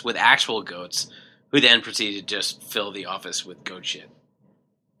office with actual goats, who then proceeded to just fill the office with goat shit.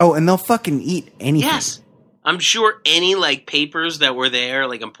 Oh, and they'll fucking eat anything. Yes. I'm sure any papers that were there,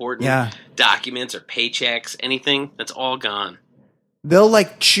 important documents or paychecks, anything, that's all gone. They'll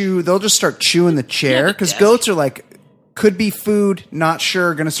they'll just start chewing the chair because goats are could be food, not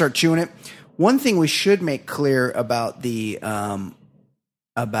sure, going to start chewing it. One thing we should make clear about the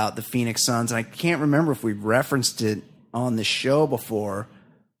Phoenix Suns, and I can't remember if we've referenced it on the show before,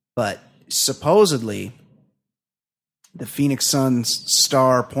 but supposedly the Phoenix Suns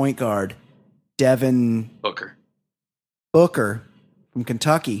star point guard, Devin Booker from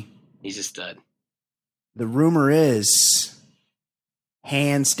Kentucky. He's a stud. The rumor is,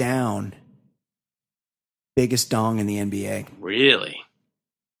 hands down, biggest dong in the NBA. Really?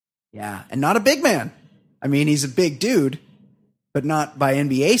 Yeah, and not a big man. I mean, he's a big dude, but not by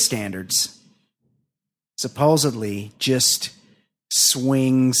NBA standards. Supposedly just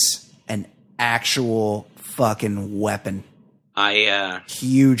swings an actual fucking weapon.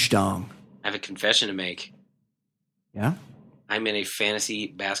 Huge dong. I have a confession to make. Yeah? I'm in a fantasy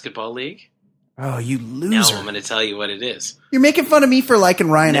basketball league. Oh, you loser. Now I'm going to tell you what it is. You're making fun of me for liking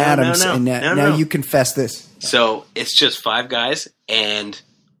Ryan Adams, and now you confess this. So it's just 5 guys, and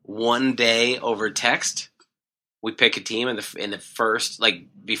one day over text, we pick a team in the first,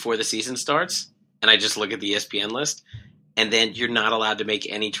 before the season starts, and I just look at the ESPN list, and then you're not allowed to make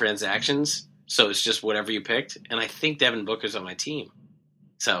any transactions, so it's just whatever you picked, and I think Devin Booker's on my team.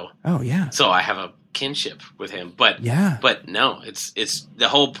 So, so I have a kinship with him, but no, it's the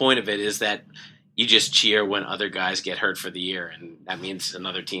whole point of it is that you just cheer when other guys get hurt for the year, and that means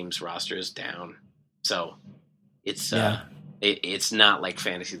another team's roster is down. So it's it's not like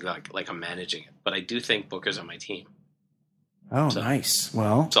fantasy, like I'm managing it, but I do think Booker's on my team. Oh, nice.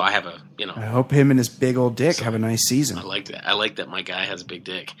 Well, so I have I hope him and his big old dick have a nice season. I like that. I like that my guy has a big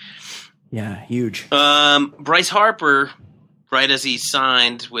dick. Yeah, huge. Bryce Harper, right as he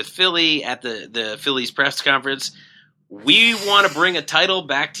signed with Philly at the Phillies press conference, we want to bring a title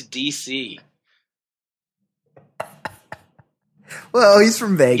back to DC. Well, he's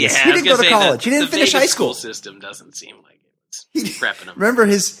from Vegas. He didn't go to college. He didn't finish high school. The school system doesn't seem like it's prepping him. Remember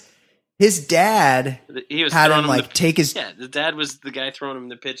his dad had him take his... Yeah, the dad was the guy throwing him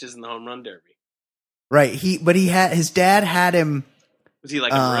the pitches in the home run derby. Right. His dad had him... Was he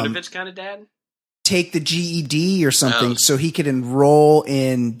like a Marinovich kind of dad? take the GED or something so he could enroll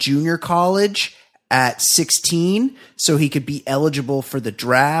in junior college at 16 so he could be eligible for the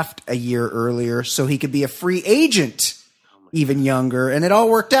draft a year earlier so he could be a free agent even younger. And it all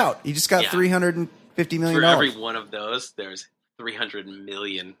worked out. He just got $350 million. For every one of those, there's 300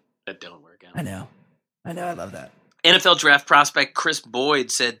 million that don't work out. I know. I love that. NFL draft prospect Chris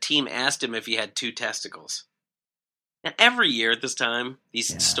Boyd said team asked him if he had 2 testicles. Now, every year at this time,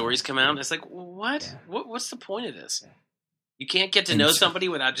 these stories come out. It's like, what? Yeah. What's the point of this? You can't get to know somebody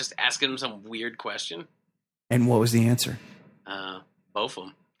without just asking them some weird question. And what was the answer? Both of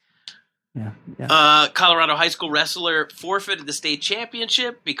them. Yeah. Colorado high school wrestler forfeited the state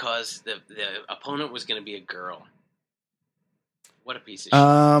championship because the opponent was going to be a girl. What a piece of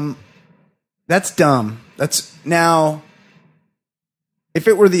shit. That's dumb. That's now. If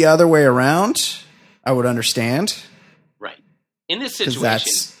it were the other way around, I would understand. Right. In this situation,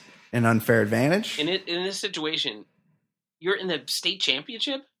 that's an unfair advantage. In this situation, you're in the state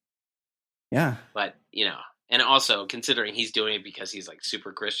championship. Yeah. But and also considering he's doing it because he's like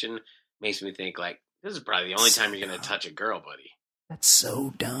super Christian, makes me think like this is probably the only time you're going to touch a girl, buddy. That's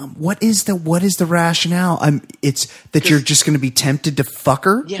so dumb. What is the rationale? It's that you're just going to be tempted to fuck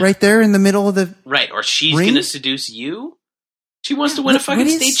her right there in the middle of the or she's going to seduce you. She wants to win a fucking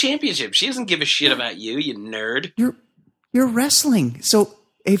state championship. She doesn't give a shit about you, you nerd. You're wrestling. So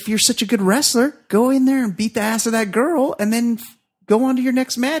if you're such a good wrestler, go in there and beat the ass of that girl, and then go on to your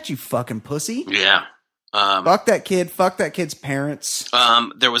next match. You fucking pussy. Yeah. Fuck that kid. Fuck that kid's parents.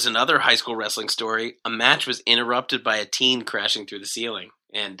 There was another high school wrestling story. A match was interrupted by a teen crashing through the ceiling.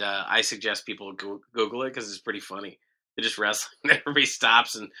 And I suggest people Google it because it's pretty funny. They're just wrestling. Everybody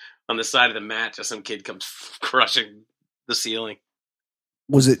stops, and on the side of the mat, just some kid comes crushing the ceiling.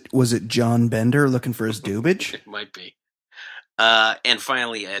 Was it John Bender looking for his dubage? It might be. And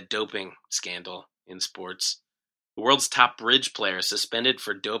finally, a doping scandal in sports. The world's top bridge player suspended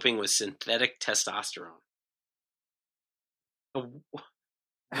for doping with synthetic testosterone.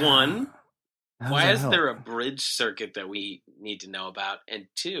 One, why is there a bridge circuit that we need to know about? And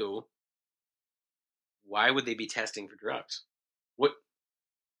 2, why would they be testing for drugs? What?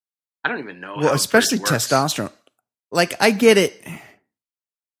 I don't even know. Well, especially testosterone. Like, I get it.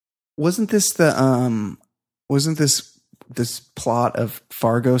 Wasn't this this plot of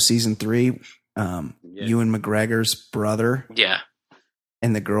Fargo season 3? Ewan McGregor's brother,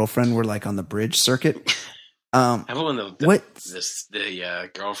 and the girlfriend were like on the bridge circuit. How about when the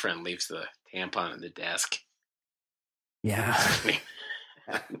girlfriend leaves the tampon at the desk? Yeah,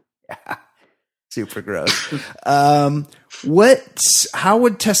 super gross. How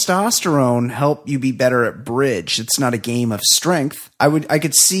would testosterone help you be better at bridge? It's not a game of strength. I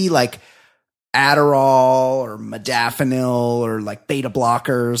could see like Adderall or modafinil or like beta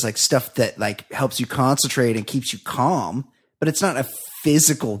blockers, like stuff that like helps you concentrate and keeps you calm, but it's not a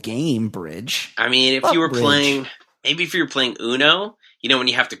physical game, bridge. I mean, if you were playing Uno, when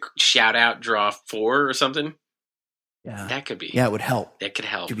you have to shout out, draw 4 or something. Yeah. That could be. Yeah, it would help. That could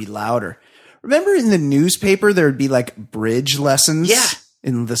help. It could be louder. Remember in the newspaper, there would be like bridge lessons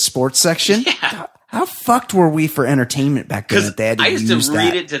in the sports section? Yeah. How fucked were we for entertainment back then that they had to use that? I used to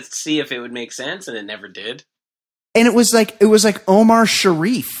read it to see if it would make sense, and it never did. And it was like Omar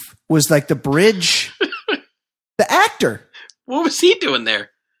Sharif was like the bridge, the actor. What was he doing there?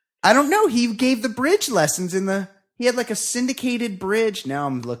 I don't know. He gave the bridge lessons he had like a syndicated bridge. Now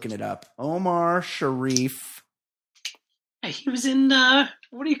I'm looking it up. Omar Sharif. He was in,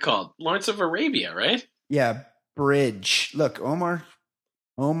 what do you call it? Lawrence of Arabia, right? Yeah, bridge. Look, Omar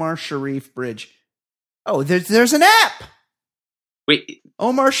Sharif bridge. Oh, there's an app. Wait,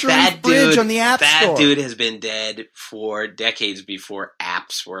 Omar Sharif Bridge on the App Store. That dude has been dead for decades before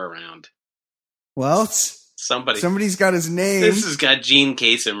apps were around. Well, somebody's got his name. This has got Gene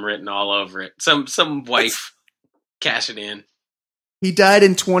Kasem written all over it. Some wife cashing in. He died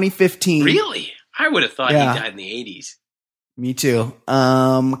in 2015. Really? I would have thought he died in the 80s. Me too.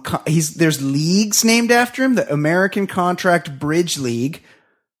 There's leagues named after him. The American Contract Bridge League.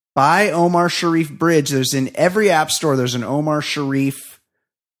 By Omar Sharif Bridge. There's in every app store, there's an Omar Sharif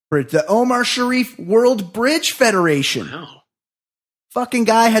Bridge. The Omar Sharif World Bridge Federation. Wow. Fucking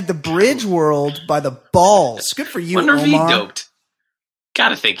guy had the bridge world by the balls. Good for you, Wonder Omar. If he doped.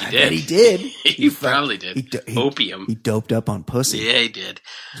 Gotta think he did. I bet he did. He probably did. Opium. He doped up on pussy. Yeah, he did.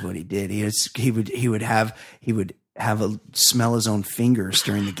 That's what he did. He would smell his own fingers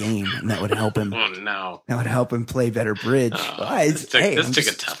during the game, and that would help him. Oh no, that would help him play better bridge. This took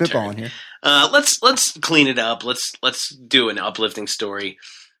a tough turn. Here. Let's clean it up. Let's do an uplifting story.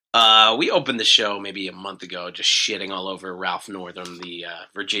 We opened the show maybe a month ago just shitting all over Ralph Northam, the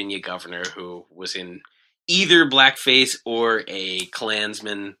Virginia governor who was in either blackface or a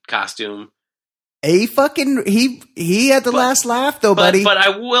Klansman costume. He had the last laugh though, buddy. But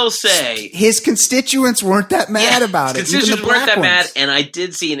I will say his constituents weren't that mad about it. Constituents weren't that mad, and I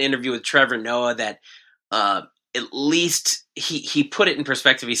did see an interview with Trevor Noah that at least he put it in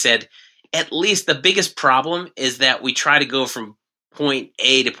perspective. He said, at least the biggest problem is that we try to go from point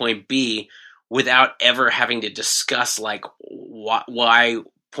A to point B without ever having to discuss like why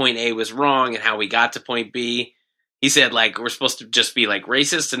point A was wrong and how we got to point B. He said, like, we're supposed to just be, like,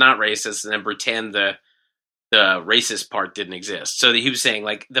 racist and not racist and then pretend the racist part didn't exist. So he was saying,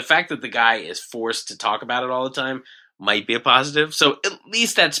 like, the fact that the guy is forced to talk about it all the time might be a positive. So at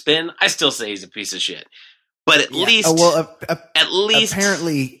least that spin, I still say he's a piece of shit. But at least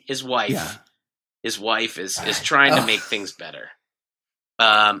apparently his wife is trying to make things better.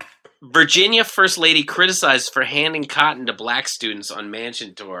 Virginia First Lady criticized for handing cotton to black students on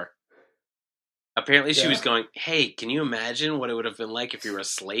mansion tour. Apparently she was going, hey, can you imagine what it would have been like if you were a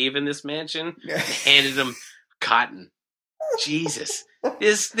slave in this mansion? And handed them cotton. Jesus.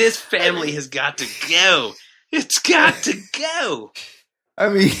 This family has got to go. It's got to go. I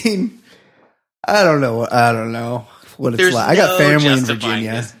mean, I don't know what it's like. I got family in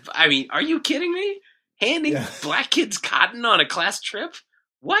Virginia. This. I mean, are you kidding me? Handing black kids cotton on a class trip?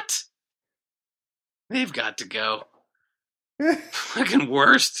 What? They've got to go. Fucking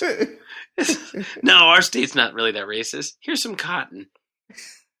worst. No, our state's not really that racist. Here's some cotton.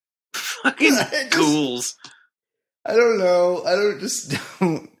 Fucking ghouls. I don't know.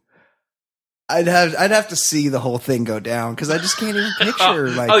 I'd have to see the whole thing go down because I just can't even picture.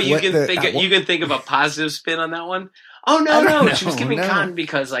 You can think of a positive spin on that one. Oh no! She was giving cotton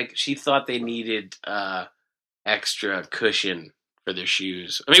because like she thought they needed extra cushion for their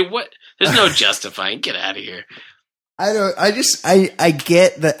shoes. I mean, what? There's no justifying. Get out of here. I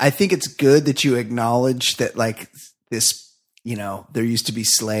get that. I think it's good that you acknowledge that, like, this, there used to be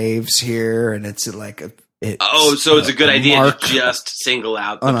slaves here, and it's like it's a good idea to just single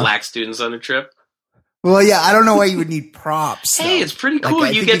out the black students on a trip. Well, yeah, I don't know why you would need props. Hey, it's pretty cool.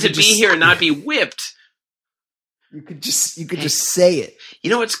 Like, you get to be here and not be whipped. You could just say it. You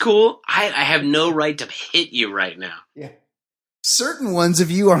know what's cool? I have no right to hit you right now. Yeah. Certain ones of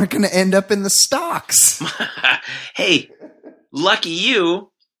you aren't going to end up in the stocks. Hey, lucky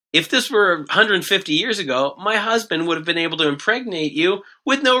you. If this were 150 years ago, my husband would have been able to impregnate you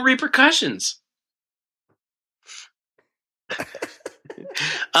with no repercussions.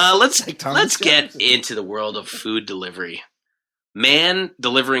 Let's get into the world of food delivery. Man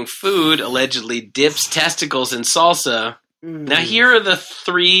delivering food allegedly dips testicles in salsa. Now here are the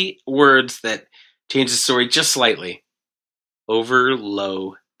 3 words that change the story just slightly. Over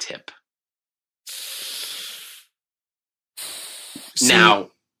low tip. Now,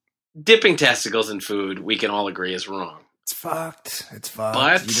 dipping testicles in food, we can all agree is wrong. It's fucked.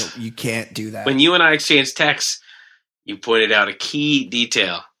 But you can't do that. When you and I exchanged texts, you pointed out a key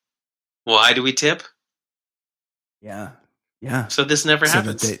detail. Why do we tip? Yeah. So this never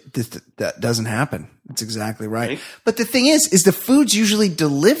happens. That doesn't happen. That's exactly right. But the thing is the food's usually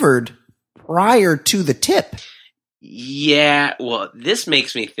delivered prior to the tip. Yeah, well, this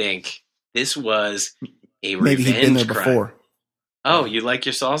makes me think this was a revenge Maybe he'd been there crime. before. Oh, you like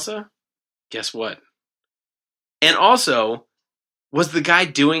your salsa? Guess what? And also, was the guy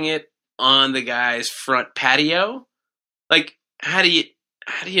doing it on the guy's front patio? Like, how do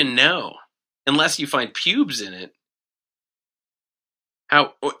you know? Unless you find pubes in it.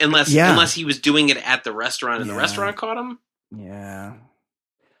 Unless he was doing it at the restaurant and the restaurant caught him? Yeah.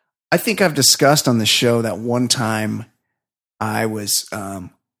 I think I've discussed on the show that one time I was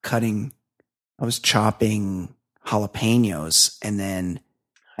chopping jalapenos, and then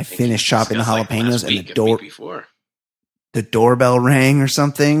I finished chopping the jalapenos, and the doorbell rang or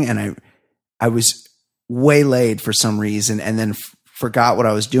something, and I was waylaid for some reason, and then forgot what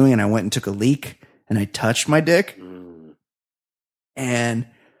I was doing, and I went and took a leak, and I touched my dick, and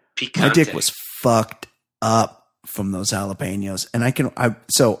my dick was fucked up from those jalapenos, and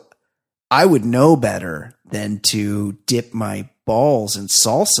I would know better than to dip my balls in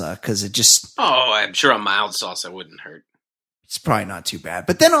salsa because it just... Oh, I'm sure a mild salsa wouldn't hurt. It's probably not too bad.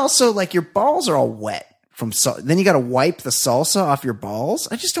 But then also, like, your balls are all wet from salsa. Then you got to wipe the salsa off your balls.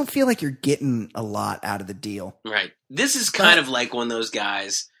 I just don't feel like you're getting a lot out of the deal. Right. This is kind of like when those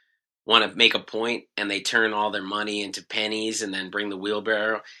guys want to make a point and they turn all their money into pennies and then bring the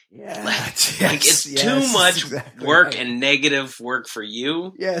wheelbarrow. Yeah. It's too much work and negative work for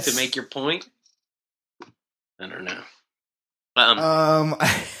you to make your point. I don't know.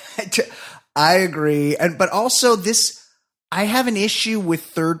 I agree. But also I have an issue with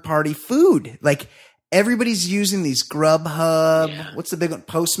third-party food. Like, everybody's using these Grubhub. What's the big one?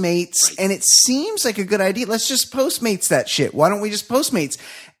 Postmates. Right. And it seems like a good idea. Let's just Postmates that shit. Why don't we just Postmates?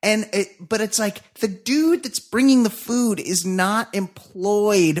 But it's like the dude that's bringing the food is not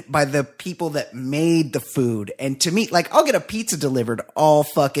employed by the people that made the food. And to me, like, I'll get a pizza delivered all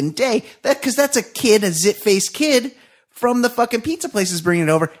fucking day. Cause that's a zit-faced kid from the fucking pizza place is bringing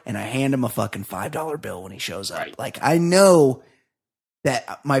it over. And I hand him a fucking $5 bill when he shows up. Right. Like, I know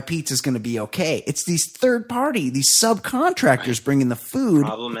that my pizza's going to be okay. It's these third party, these subcontractors bringing the food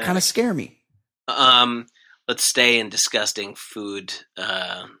that kind of scare me. Let's stay in disgusting food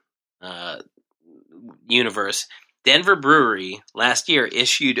universe. Denver Brewery last year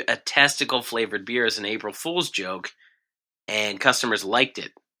issued a testicle flavored beer as an April Fool's joke, and customers liked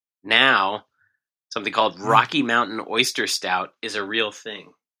it. Now, something called Rocky Mountain Oyster Stout is a real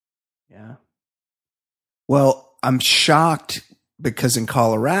thing. Yeah. Well, I'm shocked because in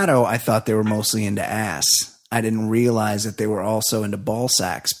Colorado, I thought they were mostly into ass. I didn't realize that they were also into ball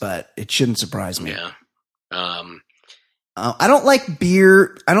sacks, but it shouldn't surprise me. Yeah. I don't like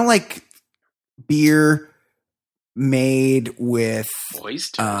beer. I don't like beer made with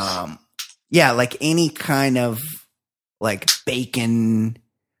oysters. Yeah, like any kind of like bacon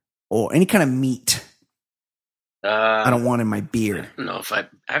or any kind of meat. I don't want in my beer. I don't know if I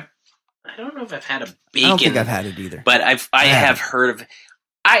don't know if I've had a bacon. I don't think I've had it either. But I have heard of.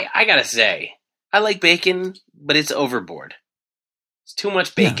 I gotta say, I like bacon, but it's overboard. It's too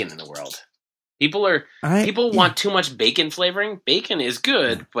much bacon in the world. People want too much bacon flavoring. Bacon is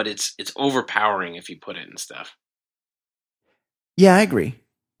good, but it's overpowering if you put it in stuff. Yeah, I agree.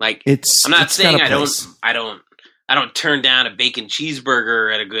 Like, I'm not saying I don't turn down a bacon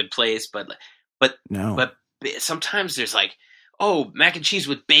cheeseburger at a good place, but sometimes there's like, oh, mac and cheese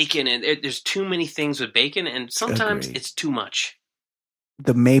with bacon, and there's too many things with bacon, and sometimes it's too much.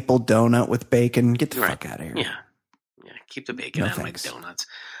 The maple donut with bacon, get the fuck out of here. Yeah, keep the bacon out of my donuts.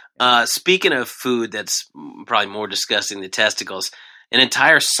 Speaking of food that's probably more disgusting than testicles, an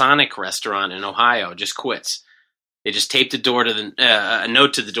entire Sonic restaurant in Ohio just quits. They just taped a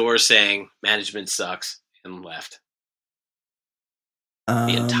note to the door saying management sucks and left.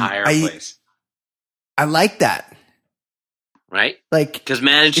 The entire place. I like that. Right? Like, because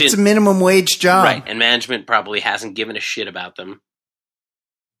management, it's a minimum wage job. Right. And management probably hasn't given a shit about them.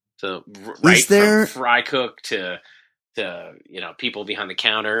 So, from fry cook to people behind the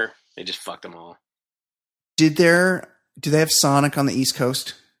counter, they just fucked them all. Do they have Sonic on the East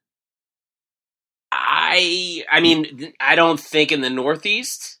Coast? I mean, I don't think in the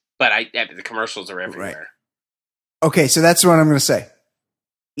Northeast, but the commercials are everywhere. Right. Okay, so that's what I'm going to say.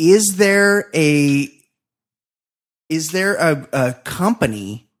 Is there a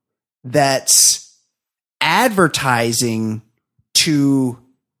company that's advertising to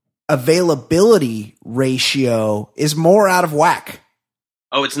availability ratio is more out of whack?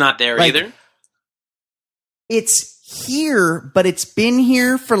 Oh, it's not there either? It's here, but it's been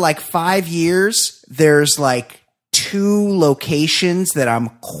here for like 5 years. There's like 2 locations that I'm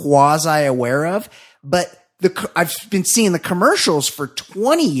quasi aware of, but I've been seeing the commercials for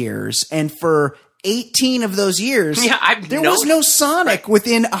 20 years, and for 18 of those years, there was no Sonic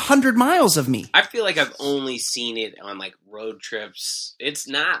within 100 miles of me. I feel like I've only seen it on like road trips. It's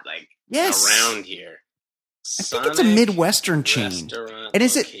not like around here. I think it's a Midwestern chain. And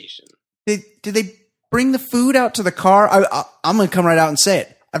is location. Did they bring the food out to the car? I'm going to come right out and say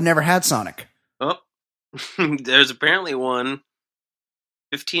it. I've never had Sonic. Oh, there's apparently one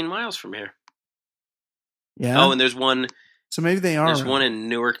 15 miles from here. Yeah. Oh, and there's one. So maybe they are. There's one in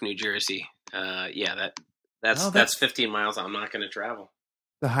Newark, New Jersey. That's 15 miles. I'm not going to travel.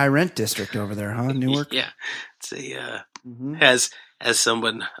 The high rent district over there, huh? Newark. Yeah, it's as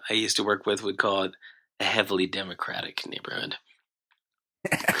someone I used to work with would call it, a heavily Democratic neighborhood.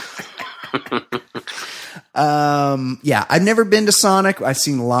 Yeah, I've never been to Sonic. I've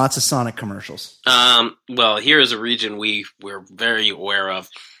seen lots of Sonic commercials. Well, here is a region we're very aware of.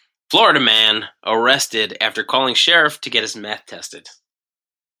 Florida man arrested after calling sheriff to get his meth tested.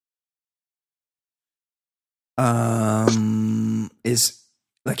 Is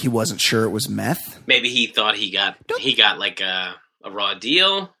like he wasn't sure it was meth? Maybe he thought he got like a raw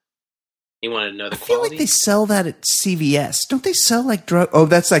deal. He wanted to know the quality. I feel like they sell that at CVS. Don't they sell like drug? Oh,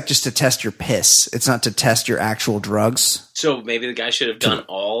 that's like just to test your piss. It's not to test your actual drugs. So maybe the guy should have done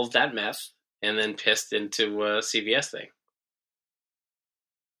all of that meth and then pissed into a CVS thing.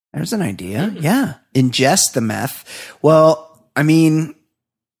 There's an idea. Mm-hmm. Yeah. Ingest the meth. Well, I mean,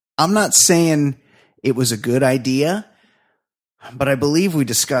 I'm not saying it was a good idea, But I believe we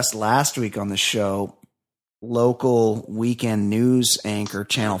discussed last week on the show, local weekend news anchor,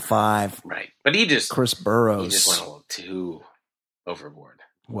 Channel 5. Right. But Chris Burrows. He just went a little too overboard.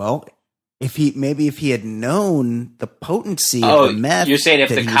 Well, if he had known the potency of the meth. You're saying if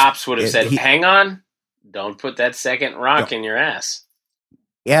the cops would have said, hang on, don't put that second rock in your ass.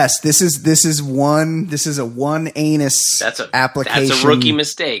 Yes, this is a one anus application. That's a rookie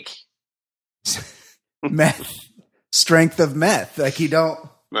mistake. Meth. Strength of meth. Like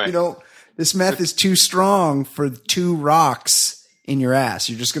this meth is too strong for 2 rocks in your ass.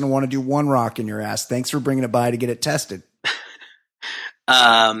 You're just going to want to do 1 rock in your ass. Thanks for bringing it by to get it tested.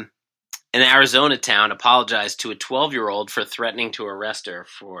 An Arizona town apologized to a 12-year-old for threatening to arrest her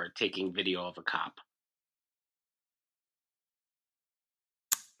for taking video of a cop.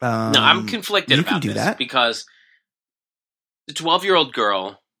 Now, I'm conflicted about this because the 12-year-old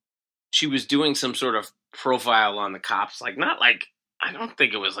girl, she was doing some sort of profile on the cops. I don't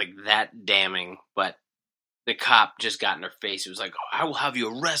think it was that damning, but the cop just got in her face. It was like, I will have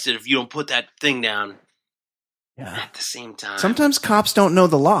you arrested if you don't put that thing down. Yeah. At the same time, sometimes cops don't know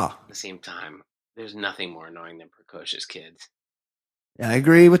the law. At the same time, there's nothing more annoying than precocious kids. Yeah, I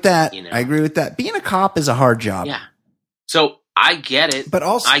agree with that. I agree with that. Being a cop is a hard job. Yeah. So I get it, but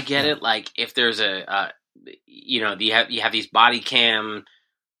also I get it. Like if there's you have these body cam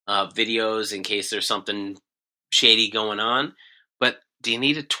videos in case there's something shady going on. But do you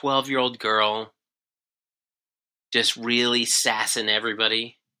need a 12-year-old girl just really sassing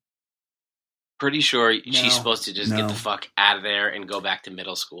everybody? Pretty sure she's supposed to just get the fuck out of there and go back to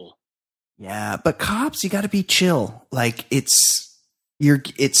middle school. Yeah, but cops, you got to be chill. Like it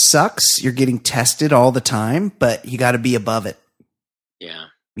sucks. You're getting tested all the time, but you got to be above it. Yeah.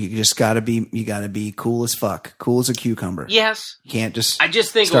 You just got to be cool as fuck, cool as a cucumber. Yes. You can't just. I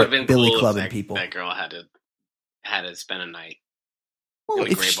just think it would have been Billy cool clubbing if people. That girl had to spend a night Well, in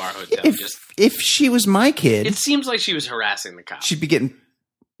the Gray Bar Hotel. If she was my kid, it seems like she was harassing the cops. She'd be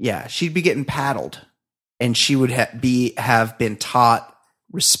getting paddled, and she would have been taught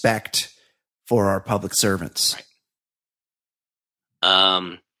respect for our public servants.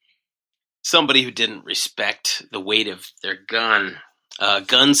 Right. Somebody who didn't respect the weight of their gun.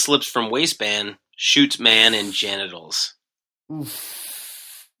 Gun slips from waistband, shoots man in genitals.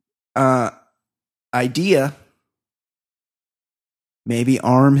 Idea. Maybe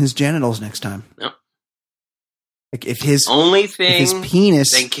arm his genitals next time. Nope. Like if his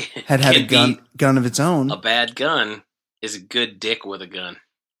penis had a gun of its own. A bad gun is a good dick with a gun.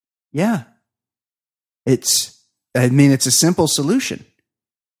 Yeah. It's a simple solution.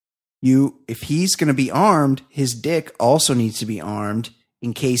 If he's going to be armed, his dick also needs to be armed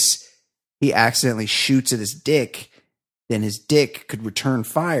in case he accidentally shoots at his dick. Then his dick could return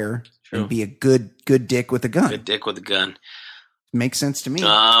fire and be a good dick with a gun. Good dick with a gun. Makes sense to me.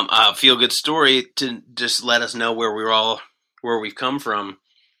 A feel-good story to just let us know where we've come from.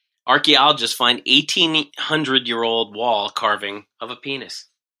 Archaeologists find 1,800-year-old wall carving of a penis.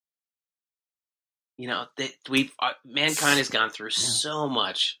 Mankind has gone through so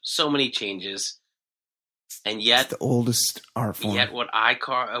much, so many changes, and yet it's the oldest art form. Yet, what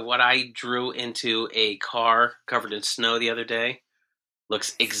I drew into a car covered in snow the other day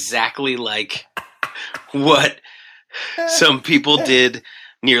looks exactly like what some people did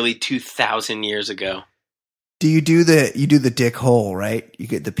nearly 2,000 years ago. Do you do the dick hole, right? You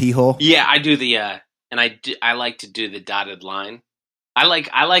get the pee hole? Yeah, I do I like to do the dotted line. I like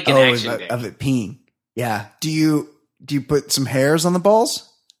an action dick. Of it peeing. Yeah. Do you put some hairs on the balls?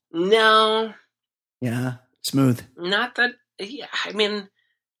 No. Yeah. Smooth. Not that. Yeah. I mean,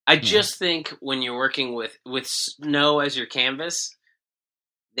 I just think when you're working with snow as your canvas,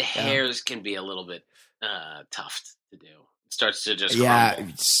 the hairs can be a little bit tough to do. It starts to just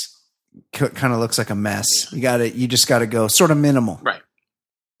crumble. It kind of looks like a mess. You just got to go sort of minimal. Right.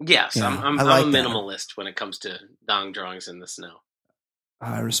 Yes, yeah, I'm a minimalist when it comes to dong drawings in the snow.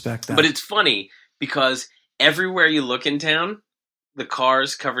 I respect that. But it's funny because everywhere you look in town, the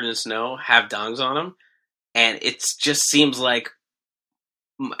cars covered in snow have dongs on them, and it just seems like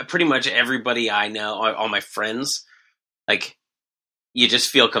pretty much everybody I know, all my friends, like you just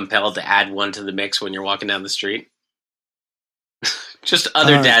feel compelled to add one to the mix when you're walking down the street. Just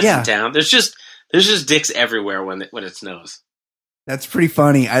other dads in town. There's just dicks everywhere when it snows. That's pretty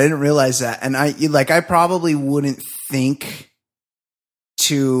funny. I didn't realize that, and I probably wouldn't think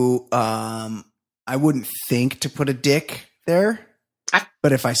to put a dick there.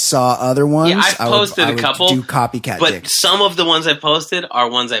 But if I saw other ones, I've posted a couple. Do copycat but dicks. Some of the ones I posted are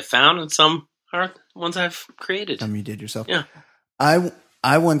ones I found, and some are ones I've created. Some you did yourself. Yeah. I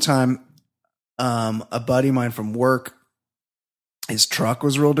one time, a buddy of mine from work his truck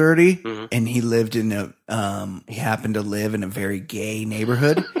was real dirty, Mhm. and he lived in he happened to live in a very gay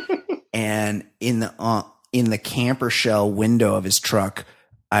neighborhood, and in the camper shell window of his truck,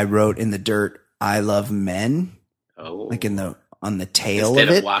 I wrote in the dirt, "I love men," like on the tail instead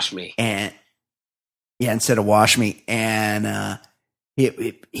of it, of wash me, and instead of wash me, and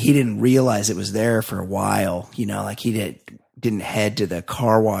he didn't realize it was there for a while, like he didn't head to the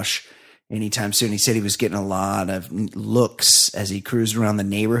car wash anytime soon. He said he was getting a lot of looks as he cruised around the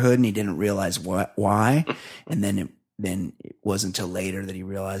neighborhood, and he didn't realize why. And then it wasn't until later that he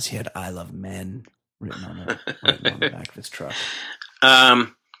realized he had "I love men" written on the back of his truck.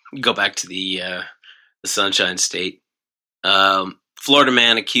 Go back to the Sunshine State. Florida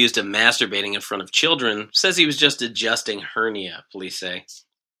man accused of masturbating in front of children says he was just adjusting hernia, police say.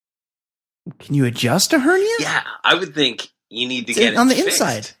 Can you adjust a hernia? Yeah, I would think you need to get it on the fixed.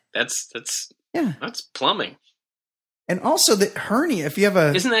 inside. That's plumbing. And also the hernia, if you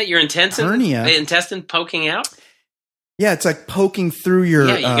have isn't that your intestine poking out? Yeah, it's like poking through your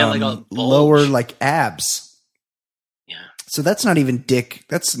you got like a lower abs. Yeah. So that's not even dick.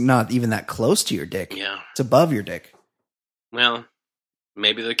 That's not even that close to your dick. Yeah. It's above your dick. Well,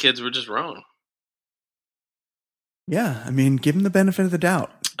 maybe the kids were just wrong. Yeah, I mean, give them the benefit of the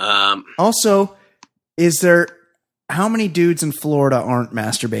doubt. Also, how many dudes in Florida aren't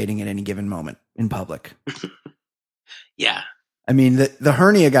masturbating at any given moment in public? Yeah. I mean, the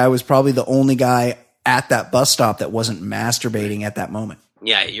hernia guy was probably the only guy at that bus stop that wasn't masturbating at that moment.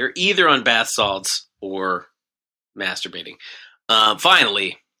 Yeah, you're either on bath salts or masturbating.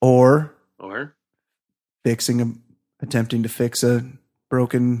 Finally. Or attempting to fix a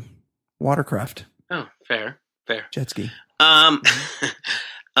broken watercraft. Oh, fair. Jet ski.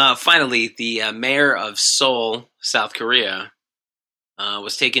 Finally, the mayor of Seoul, South Korea,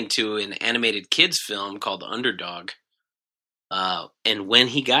 was taken to an animated kids film called Underdog. And when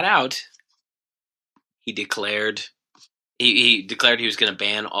he got out, he declared he was going to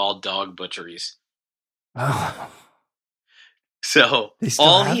ban all dog butcheries. Oh. So they still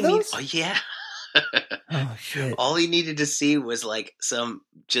all have he those? needed, yeah. Oh shit! All he needed to see was like some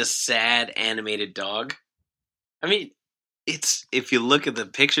just sad animated dog. I mean, it's if you look at the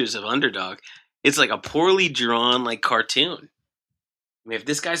pictures of Underdog, it's like a poorly drawn like cartoon. I mean, if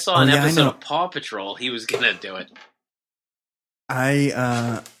this guy saw an episode of Paw Patrol, he was gonna do it.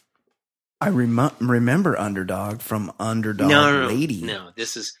 I remember Underdog from Underdog Lady. No,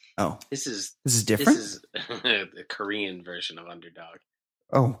 this is different. This is the Korean version of Underdog.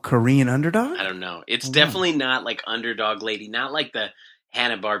 Oh, Korean Underdog? I don't know. It's definitely not like Underdog Lady, not like the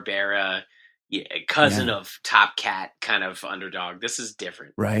Hanna-Barbera cousin of Top Cat kind of Underdog. This is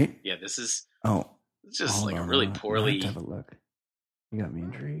different. Right? Yeah, this is it's just like a really poorly. Have a look. You got me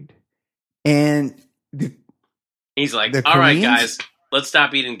intrigued. And he's like, all right, guys, let's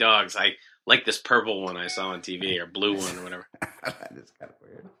stop eating dogs. I like this purple one I saw on TV or blue one or whatever. That is kind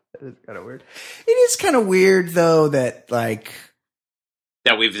of weird. It is kind of weird though that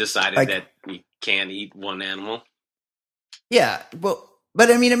that we've decided that we can't eat one animal. Yeah, well,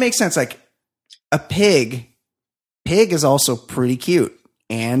 but I mean, it makes sense. Like a pig is also pretty cute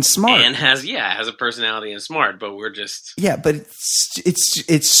and smart, and has a personality and smart. But we're just but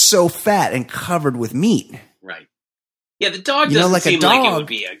it's so fat and covered with meat, right? Yeah, the dog doesn't seem like it would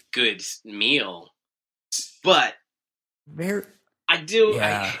be a good meal, but I do.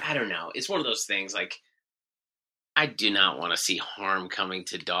 Yeah. I don't know. It's one of those things like. I do not want to see harm coming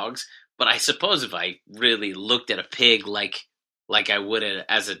to dogs, but I suppose if I really looked at a pig like I would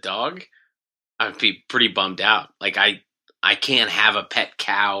as a dog, I'd be pretty bummed out. Like I can't have a pet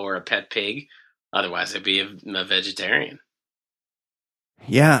cow or a pet pig, otherwise I'd be a vegetarian.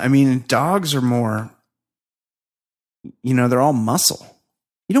 Yeah, I mean, dogs are more, they're all muscle.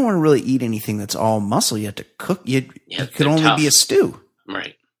 You don't want to really eat anything that's all muscle. You have to cook. It could only be a stew.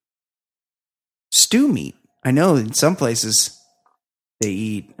 Right. Stew meat. I know in some places they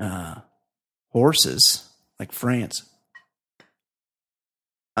eat horses, like France.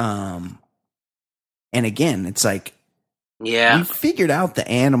 And again, it's like you figured out the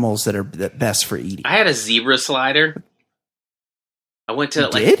animals that are the best for eating. I had a zebra slider. I went to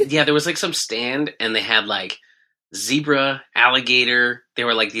there was like some stand and they had like zebra, alligator. They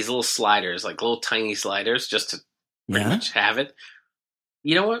were like these little sliders, like little tiny sliders, just to pretty much have it.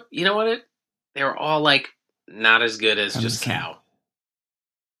 You know what? They were all like. Not as good as just cow.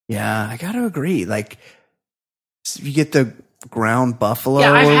 Yeah, I got to agree. Like, if you get the ground buffalo or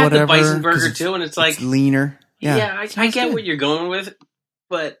I've had whatever, the bison burger too, and it's like leaner. Yeah, I get what you're going with,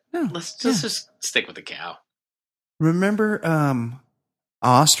 but let's just stick with the cow. Remember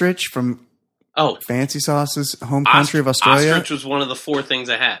Ostrich from Fancy Sauce's home country of Australia. Ostrich was one of the 4 things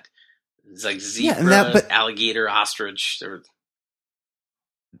I had. It's like zebra, alligator, ostrich.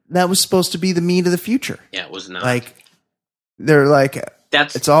 That was supposed to be the meat of the future. Yeah, it was not. Like, they're like,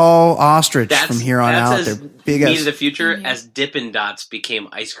 it's all ostrich from here on out. They're big meat of the future as Dippin' Dots became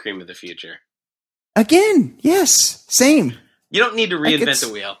ice cream of the future. Again, yes, same. You don't need to reinvent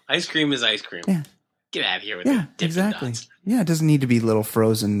the wheel. Ice cream is ice cream. Yeah. Get out of here with Dippin' Dots. Yeah, it doesn't need to be little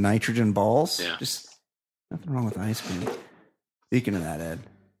frozen nitrogen balls. Yeah. Just nothing wrong with ice cream. Speaking of that, Ed.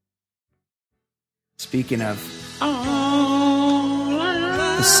 Speaking of the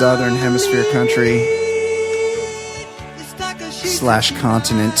Southern Hemisphere country /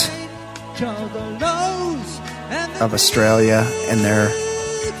 continent of Australia and their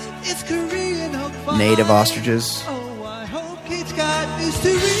native ostriches.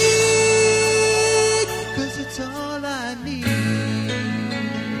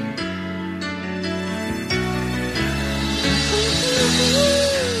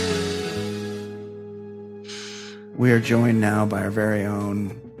 We are joined now by our very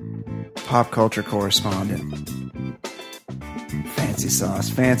own pop culture correspondent, Fancy Sauce.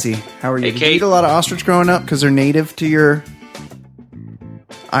 Fancy, how are you? Hey, Did you eat a lot of ostrich growing up because they're native to your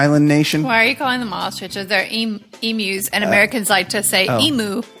island nation? Why are you calling them ostriches? They're emus, and Americans like to say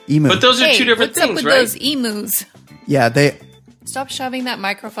emu. Emu. But those are 2 different what's things, up with right? those emus? Yeah, they... Stop shoving that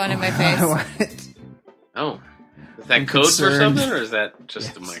microphone in my face. Oh. Is that code for something, or is that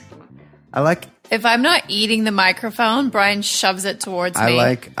just the microphone? If I'm not eating the microphone, Brian shoves it towards me.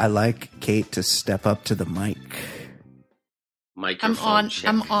 I like Kate to step up to the mic. Microphone check.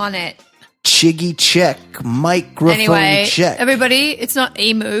 I'm on it. Chiggy check. Microphone anyway, check. Everybody, it's not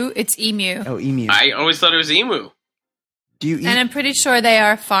emu, it's emu. Oh, emu. I always thought it was emu. Do you eat? And I'm pretty sure they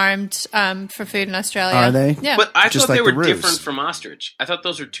are farmed for food in Australia. Are they? Yeah. But I Just thought like they the were roos. different from ostrich. I thought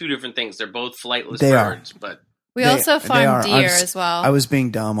those were 2 different things. They're both flightless They birds, but we also farm deer as well. I was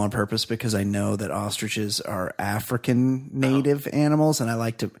being dumb on purpose because I know that ostriches are African native animals, and I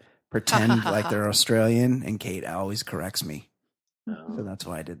like to pretend like they're Australian, and Kate always corrects me. So that's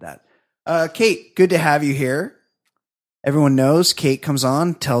why I did that. Kate, good to have you here. Everyone knows Kate comes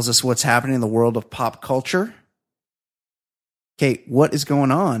on, tells us what's happening in the world of pop culture. Kate, what is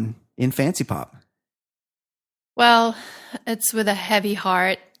going on in Fancy Pop? Well, it's with a heavy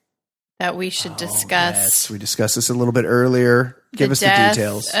heart that we should discuss. Yes, we discussed this a little bit earlier. Give us the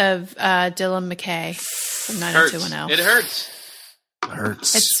details. Of Dylan McKay from 90210. It hurts.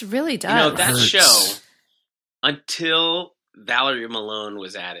 Hurts. It really does. You know, that Hurts. show, until Valerie Malone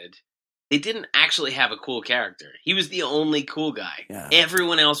was added, they didn't actually have a cool character. He was the only cool guy. Yeah.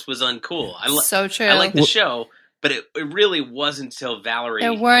 Everyone else was uncool. So true. I like the show, but it really wasn't until Valerie.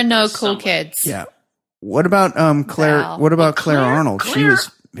 There were no was cool somebody. kids. Yeah. What about Claire? Val. What about Claire Arnold? Claire, she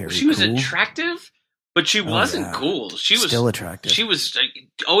was very She was cool. attractive, but she wasn't yeah. cool. She was Still attractive. She was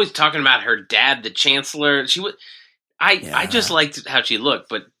always talking about her dad, the chancellor. She was. I just liked how she looked,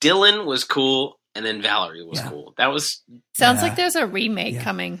 but Dylan was cool, and then Valerie was cool. That was Sounds like there's a remake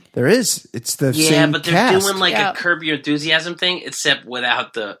coming. There is. It's the same but they're cast. doing like a Curb Your Enthusiasm thing, except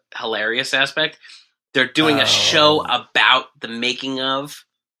without the hilarious aspect. They're doing a show about the making of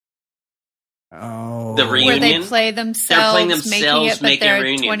the reunion. Where they play themselves, They're playing themselves making it, but they're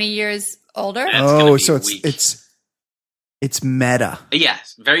reunion. 20 years older. That's gonna be so weak. it's meta.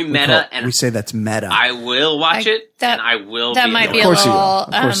 Yes, very meta, and we say that's meta. I will watch it, and I will. That be might be a annoyed. little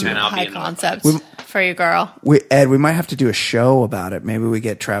And I'll be high annoyed. concept for you, girl. Ed, we might have to do a show about it. Maybe we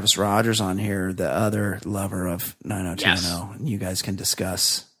get Travis Rogers on here, the other lover of 90210, and you guys can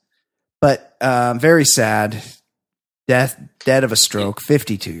discuss. But very sad. Dead of a stroke,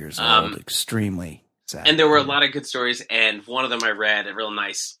 52 years old. Extremely sad. And there were a lot of good stories, and one of them I read, a real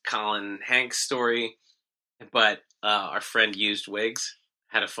nice Colin Hanks story. But our friend Used Wigs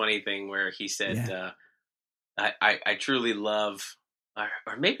had a funny thing where he said, I truly love,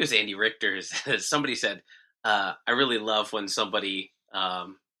 or maybe it was Andy Richter, somebody said, I really love when somebody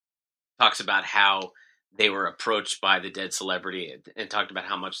talks about how they were approached by the dead celebrity and talked about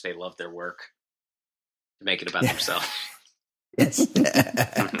how much they love their work to make it about themselves. Yes.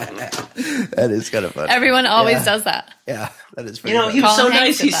 That is kind of funny. Everyone always does that. Yeah, that is pretty funny. He was so Colin Hanks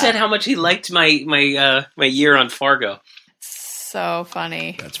nice. did He that. said how much he liked my year on Fargo. So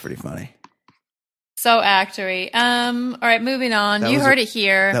funny. That's pretty funny. So actory. All right, moving on. You heard it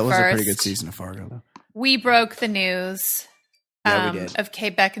here That was first. a pretty good season of Fargo, though. We broke the news Yeah, we did. of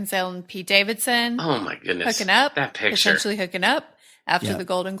Kate Beckinsale and Pete Davidson Oh my goodness. hooking up. That picture. Potentially hooking up after Yeah. the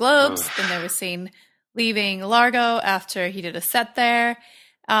Golden Globes. Then they were seen leaving Largo after he did a set there.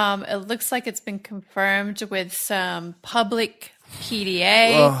 It looks like it's been confirmed with some public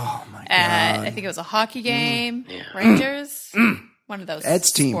PDA. Oh my God. I think it was a hockey game. Rangers. One of those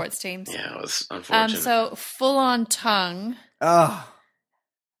Ed's team. sports teams. Yeah, it was unfortunate. So full on tongue. Oh.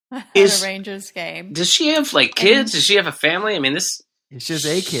 At a Rangers game. Does she have kids? Does she have a family? I mean, this. She has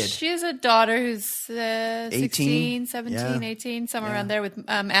a kid. She has a daughter who's 16, 17, 18, somewhere around there with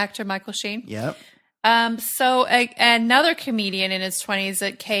actor Michael Sheen. Yep. So another comedian in his 20s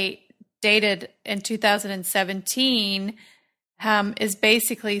that Kate dated in 2017 is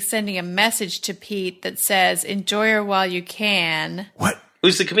basically sending a message to Pete that says, enjoy her while you can. What?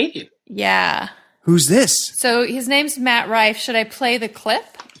 Who's the comedian? Yeah. Who's this? So his name's Matt Rife. Should I play the clip?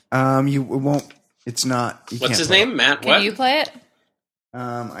 You won't. It's not. What's his name? Matt what? Can you play it?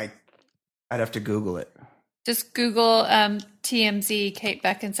 I'd have to Google it. Just Google TMZ, Kate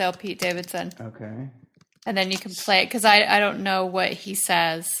Beckinsale, Pete Davidson. Okay. And then you can play it because I don't know what he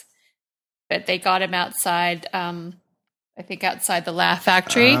says, but they got him outside, I think outside the Laugh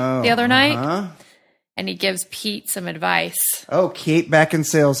Factory the other night. And he gives Pete some advice. Oh, Kate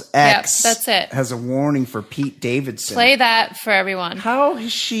Beckinsale's ex. Yep, that's it. Has a warning for Pete Davidson. Play that for everyone. How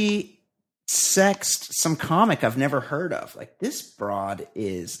has she sexed some comic I've never heard of? This broad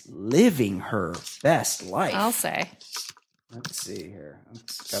is living her best life. I'll say. Let's see here. I've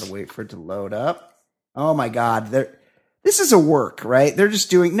just got to wait for it to load up. Oh my God. This is a work, right? They're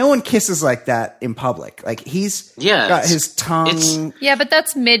just doing, no one kisses like that in public. He's got his tongue. Yeah, but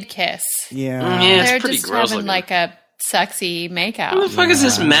that's mid-kiss. Yeah. They're it's pretty just gross having looking. a sexy makeout. Who the fuck is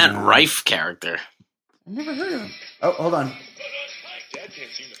this Matt Rife character? I've never heard of him. Oh, hold on.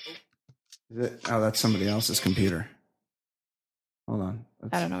 That's somebody else's computer. Hold on.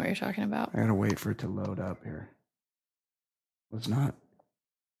 I don't know what you're talking about. I gotta wait for it to load up here. Was not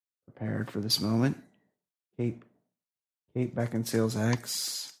prepared for this moment. Kate Beckinsale's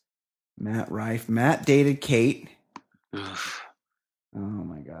ex, Matt Rife. Matt dated Kate. Oof. Oh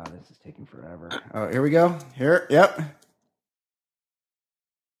my God, this is taking forever. Oh, here we go. Here, yep.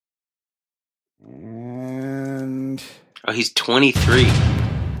 And he's 23.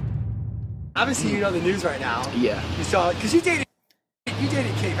 Obviously, you know the news right now. Yeah. You saw it because you dated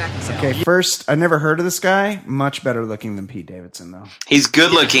Kate Beckinsale. okay, first, I never heard of this guy. Much better looking than Pete Davidson, though. He's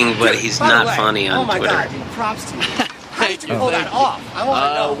good looking, but he's By the not way, funny on Twitter. Oh my God, props to you. How did you pull that off? I want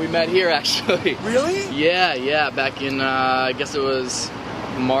to know. We met here, actually. Really? Yeah, back in, I guess it was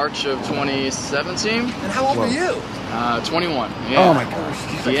March of 2017. And how old were you? 21. Yeah. Oh my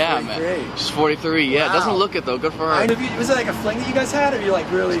gosh. Yeah, man. She's 43. Yeah, Wow. doesn't look it though. Good for her. Was it a fling that you guys had? Or are you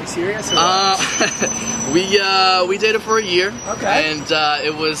really serious? Or we dated for a year. Okay. And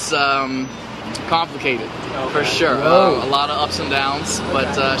it was complicated for sure. Whoa. A lot of ups and downs,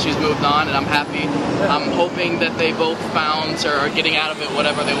 but she's moved on, and I'm happy. I'm hoping that they both found or are getting out of it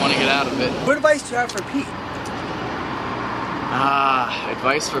whatever they want to get out of it. What advice do you have for Pete?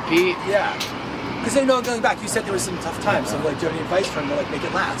 Advice for Pete? Yeah. Because I know going back, you said there was some tough times. So, do you have any advice for him to make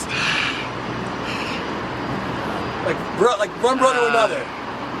it last? One brother to another.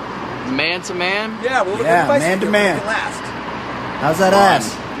 Man to man? Yeah. Well, what Yeah, advice man do to you man. have to make it last? How's that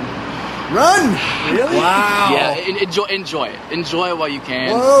ass? Run! Really? Wow. Yeah, enjoy it. Enjoy it while you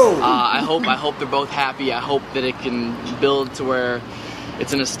can. Whoa. I hope they're both happy. I hope that it can build to where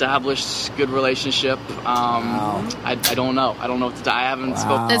it's an established, good relationship. Wow. I don't know. I don't know what to do. I haven't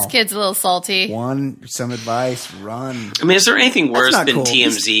spoken. This kid's a little salty. Some advice, run. I mean, is there anything worse not than cool.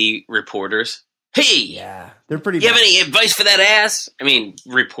 TMZ reporters? Hey, Yeah, they're pretty you have bad. any advice for that ass? I mean,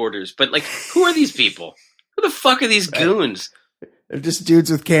 reporters, but who are these people? Who the fuck are these goons? They're just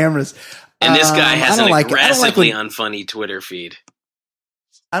dudes with cameras. And this guy has I an don't like it. aggressively I unfunny Twitter feed.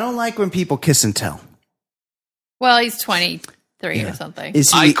 don't like when people kiss and tell. Well, he's 23 or something.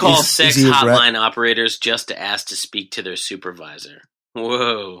 I call is sex he aggra- hotline operators just to ask to speak to their supervisor.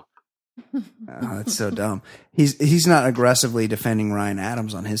 Whoa. Oh, that's so dumb. He's not aggressively defending Ryan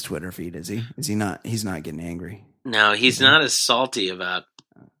Adams on his Twitter feed, is he? Is he not? He's not getting angry. No, he's not as salty about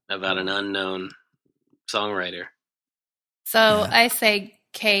an unknown songwriter. So I say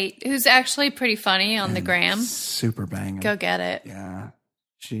Kate, who's actually pretty funny on the gram. Super banging. Go get it. Yeah,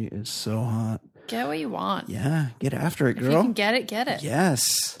 she is so hot. Get what you want. Yeah, get after it, If you girl. can get it, get it.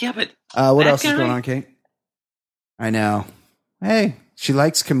 Yes. Yeah, but What that else is guy? going on, Kate? I know. Hey, she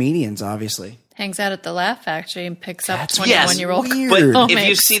likes comedians, obviously. Hangs out at the Laugh Factory and picks up That's 21-year-old weird. But Weird. if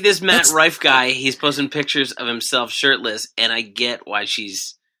you homies. see this Matt Rife guy, he's posting pictures of himself shirtless, and I get why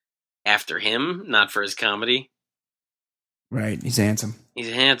she's after him, not for his comedy. Right, he's handsome.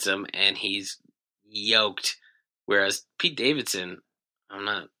 He's handsome and he's yoked, whereas Pete Davidson, I'm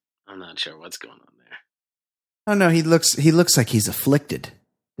not sure what's going on there. Oh no, he looks like he's afflicted.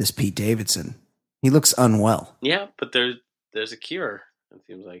 this Pete Davidson. He looks unwell. Yeah, but there's a cure, it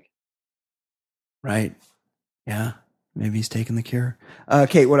seems like. Right. Yeah. Maybe he's taking the cure.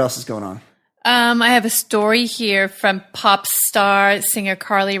 Kate, what else is going on? I have a story here from pop star singer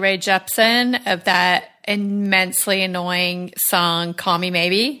Carly Rae Jepsen of that immensely annoying song "Call Me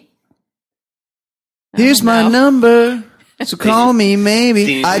Maybe." Here's my number, so call me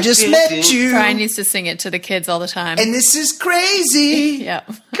maybe. I just met you. Brian used to sing it to the kids all the time. And this is crazy. Yeah.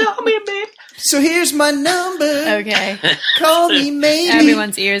 Call me baby. So here's my number. Okay. Call me maybe.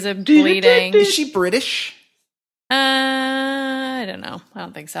 Everyone's ears are bleeding. Is she British? I don't know. I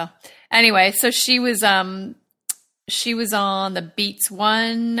don't think so. Anyway, so she was on the Beats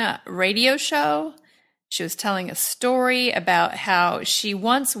One radio show. She was telling a story about how she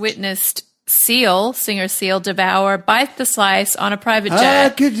once witnessed singer Seal devour Bite the Slice on a private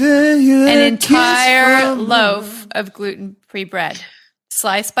jet an entire loaf of gluten-free bread,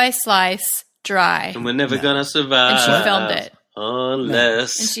 slice by slice, dry. And we're never gonna survive. And she filmed it.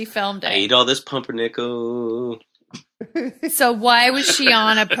 Unless And she filmed it. I eat all this pumpernickel. So why was she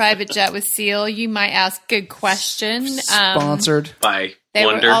on a private jet with Seal? You might ask. Good question. Sponsored by They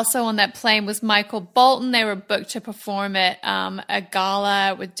Wonder. were also on that plane was Michael Bolton. They were booked to perform at a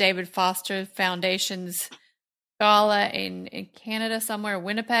gala with David Foster Foundation's gala in Canada somewhere,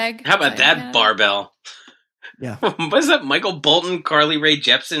 Winnipeg. How about that barbell? Yeah. What is that? Michael Bolton, Carly Rae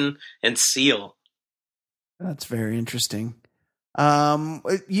Jepsen, and Seal. That's very interesting.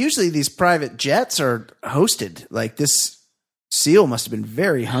 Usually these private jets are hosted. Like this Seal must have been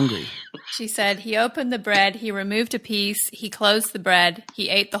very hungry. She said he opened the bread, he removed a piece, he closed the bread, he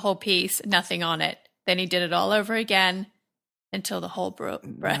ate the whole piece, nothing on it. Then he did it all over again until the whole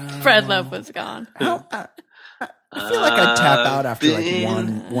bread loaf was gone. I feel like I'd tap out after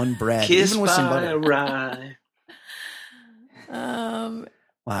like one bread, even with some butter.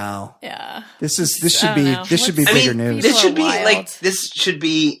 Wow. Yeah. This should be bigger news. This should be this should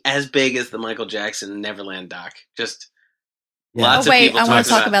be as big as the Michael Jackson Neverland doc. Just lots of people I want to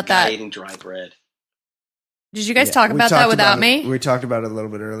talk about that. Eating dry bread. Did you guys talk about that without me? We talked about it a little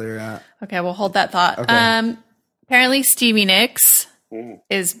bit earlier. Okay, we'll hold that thought. Okay. Apparently Stevie Nicks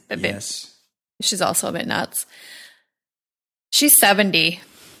is a bit. Yes. She's also a bit nuts. She's 70.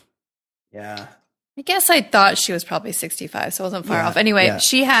 Yeah. I guess I thought she was probably 65, so I wasn't far Yeah, off. Anyway, yeah.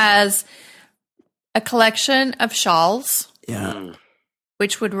 she has a collection of shawls,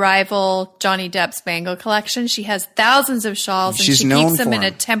 which would rival Johnny Depp's Bangle collection. She has thousands of shawls, and She's she known keeps them for in a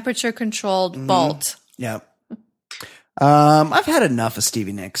them. temperature-controlled vault. Yep. I've had enough of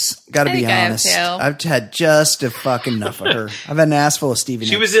Stevie Nicks. Got to be honest. I've had just a fucking enough of her. I've had an ass full of Stevie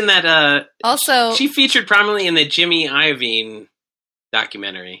Nicks. She was in that. Also, she featured prominently in the Jimmy Iovine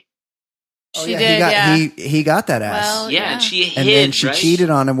documentary. She did. He got that ass. Well, yeah, and she hid. And then she right? cheated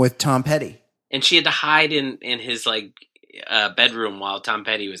on him with Tom Petty. And she had to hide in his bedroom while Tom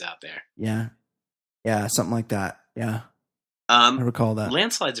Petty was out there. Yeah. Yeah, something like that. Yeah. I recall that.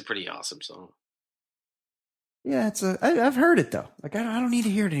 Landslide's a pretty awesome song. Yeah, I've heard it though. Like I don't need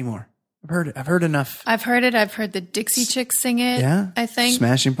to hear it anymore. I've heard it. I've heard enough. I've heard it. I've heard the Dixie Chicks sing it. Yeah. I think.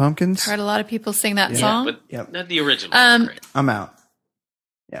 Smashing Pumpkins. Heard a lot of people sing that song. But not the original. I'm out.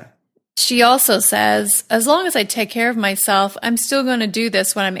 Yeah. She also says, as long as I take care of myself, I'm still going to do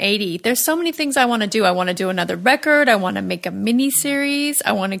this when I'm 80. There's so many things I want to do. I want to do another record. I want to make a mini series.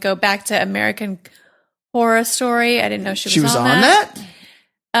 I want to go back to American Horror Story. I didn't know she was on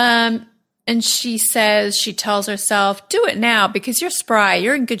that. And she says, she tells herself, do it now because you're spry.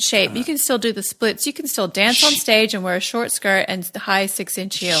 You're in good shape. You can still do the splits. You can still dance on stage and wear a short skirt and high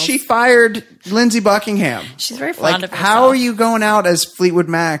 6-inch heels. She fired Lindsey Buckingham. She's very fond of herself. How are you going out as Fleetwood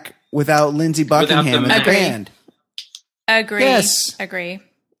Mac without Lindsey Buckingham in the band? Agree. Yes. Agree.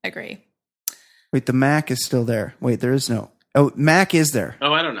 Wait, the Mac is still there. Wait, there is no. Oh, Mac is there.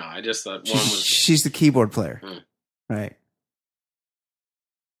 Oh, I don't know. I just thought one was. She's the keyboard player. Right.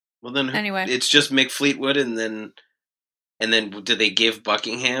 Well, then anyway, it's just Mick Fleetwood, and then do they give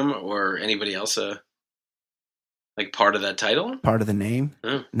Buckingham or anybody else a part of that title? Part of the name?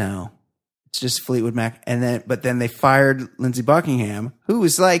 Oh. No, it's just Fleetwood Mac, but then they fired Lindsey Buckingham, who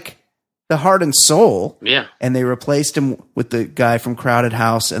was like the heart and soul. Yeah, and they replaced him with the guy from Crowded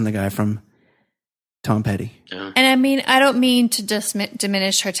House and the guy from Tom Petty. Yeah. And I mean, I don't mean to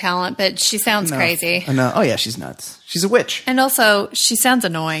diminish her talent, but she sounds crazy. No. Oh yeah, she's nuts. She's a witch. And also, she sounds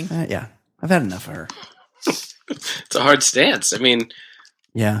annoying. Yeah, I've had enough of her. It's a hard stance. I mean,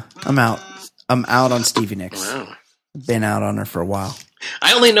 yeah, I'm out. I'm out on Stevie Nicks. Wow. Been out on her for a while.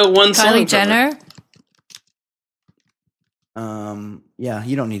 I only know one song. Kylie Jenner. Yeah,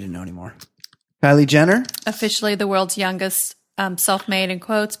 you don't need to know anymore. Kylie Jenner, officially the world's youngest self-made in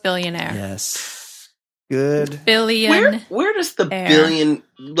quotes, billionaire. Yes. Good. Billion. Where does the billion,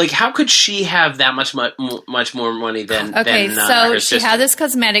 like, how could she have that much more money than so her she sister? had this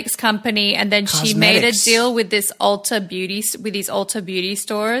cosmetics company, and then she made a deal with these Ulta Beauty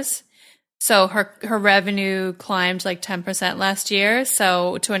stores. So her revenue climbed like 10% last year,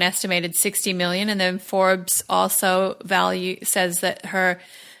 so to an estimated 60 million. And then Forbes also says that her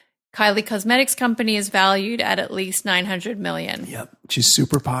Kylie Cosmetics company is valued at least 900 million. Yep. She's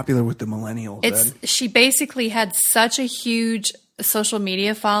super popular with the millennials. She basically had such a huge social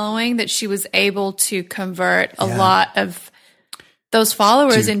media following that she was able to convert a lot of those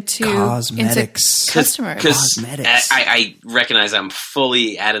followers into cosmetics. Customers. Cosmetics. I recognize I'm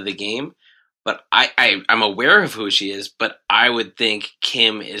fully out of the game, but I'm aware of who she is, but I would think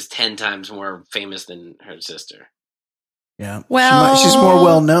Kim is 10 times more famous than her sister. Yeah. Well, she's more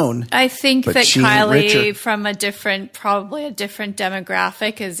well known. I think that Kylie, from probably a different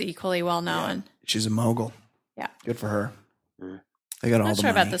demographic, is equally well known. Yeah. She's a mogul. Yeah. Good for her. They got all the money.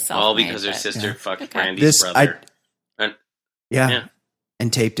 About the all because her sister fucked Brandy's brother.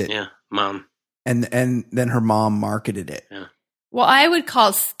 And taped it. Yeah, mom. And then her mom marketed it. Yeah. Well, I would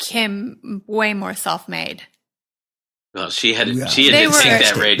call Kim way more self-made. Well, she had to take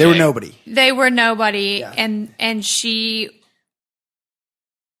that Ray J. They were nobody. They were nobody, and she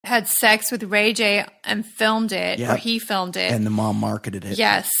had sex with Ray J and filmed it, or he filmed it, and the mom marketed it.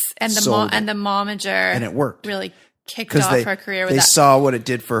 Yes, and the momager, and it worked. Really kicked off her career. With they saw what it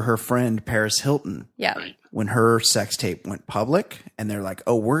did for her friend Paris Hilton. Yeah, when her sex tape went public, and they're like,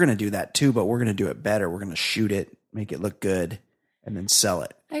 "Oh, we're going to do that too, but we're going to do it better. We're going to shoot it, make it look good, and then sell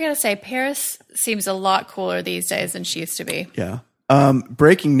it." I gotta say, Paris seems a lot cooler these days than she used to be. Yeah.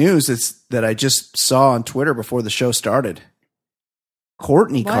 Breaking news is that I just saw on Twitter before the show started.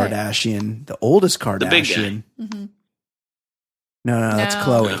 Kourtney Kardashian, the oldest Kardashian. The big guy. Mm-hmm. No, that's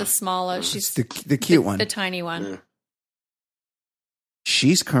Khloe. The smaller. She's the cute one. The tiny one. Yeah.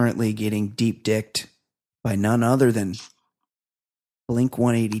 She's currently getting deep dicked by none other than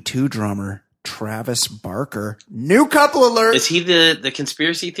Blink-182 drummer Travis Barker. New couple alert. Is he the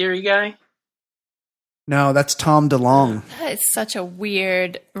conspiracy theory guy? No, that's Tom DeLonge. That is such a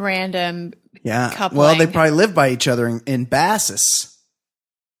weird, random coupling. Well, they probably live by each other in Bassus.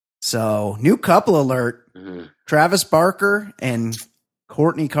 So, new couple alert. Mm-hmm. Travis Barker and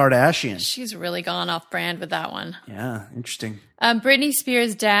Kourtney Kardashian. She's really gone off brand with that one. Yeah, interesting. Britney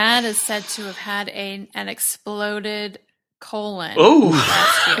Spears' dad is said to have had an exploded colon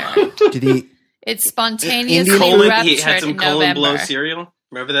last year. Did he? It spontaneously ruptured he had some in colon November. blow cereal.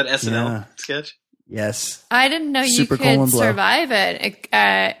 Remember that SNL sketch? Yes. I didn't know you could survive it.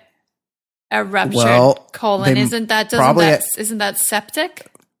 A ruptured colon. Isn't that septic?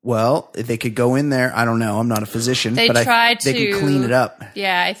 Well, if they could go in there, I don't know. I'm not a physician, they but they can clean it up.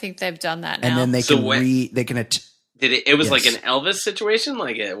 Yeah, I think they've done that now. And then they can it was like an Elvis situation,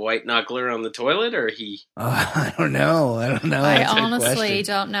 like a white knuckler on the toilet, or he? I don't know. I honestly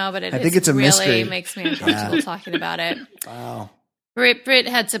don't know, but I think it's a really mystery. Makes me uncomfortable talking about it. Wow. Brit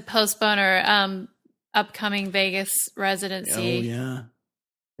had to postpone her upcoming Vegas residency. Oh yeah.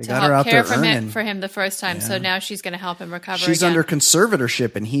 They to got her help out care there for him the first time, so now she's going to help him recover. She's again. under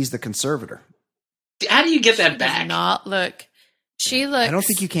conservatorship, and he's the conservator. How do you get that back? Does not look. She looks. I don't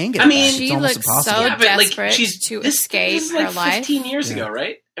think you can get it back. She looks so desperate to escape this is like her life. 15 years ago,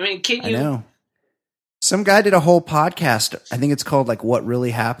 right? I mean, can't you? I know. Some guy did a whole podcast. I think it's called like "What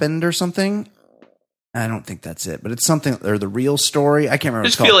Really Happened" or something. I don't think that's it, but it's something or the real story. I can't remember. I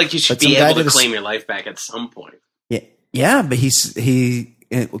just feel like you should be able to claim your life back at some point. Yeah, but he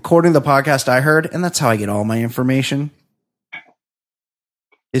according to the podcast I heard, and that's how I get all my information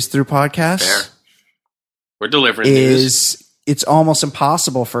is through podcasts. Fair. We're delivering news. It's almost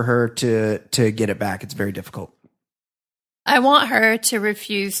impossible for her to get it back. It's very difficult. I want her to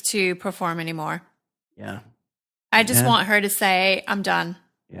refuse to perform anymore. Yeah. I just want her to say, I'm done.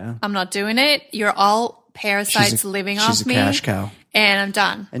 Yeah. I'm not doing it. You're all parasites living off me. She's a cash cow. And I'm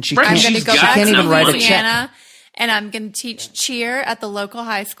done. And she I'm going to go back to write a Louisiana, check. and I'm going to teach cheer at the local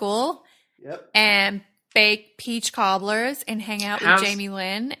high school. Yep. And bake peach cobblers and hang out with Jamie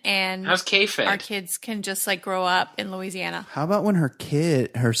Lynn. And how's K-Fed? Our kids can just like grow up in Louisiana. How about when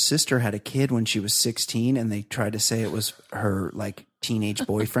her sister had a kid when she was 16 and they tried to say it was her like teenage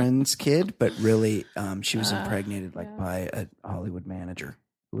boyfriend's kid, but really she was impregnated by a Hollywood manager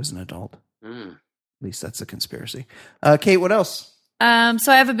who was an adult. At least that's a conspiracy. Kate, what else? So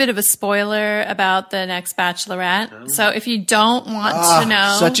I have a bit of a spoiler about the next Bachelorette. So if you don't want to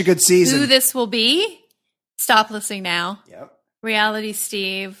know such a good season who this will be, stop listening now. Yep. Reality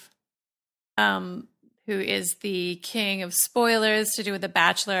Steve, who who is the king of spoilers to do with The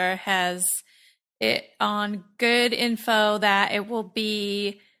Bachelor, has it on good info that it will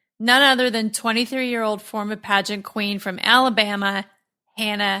be none other than 23-year-old former pageant queen from Alabama,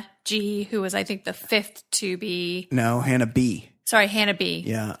 Hannah G, who was, I think, the fifth to be. No, Hannah B. Sorry, Hannah B.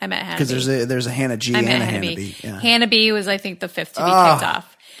 Yeah. I meant Hannah B. Because there's a Hannah G and a Hannah B. Yeah. Hannah B was, I think, the fifth to be kicked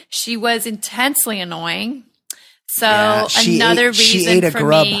off. She was intensely annoying. So another reason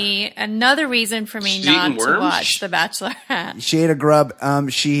for me not to watch The Bachelorette. She ate a grub.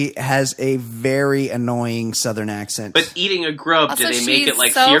 She has a very annoying Southern accent. But eating a grub, Also, did they make it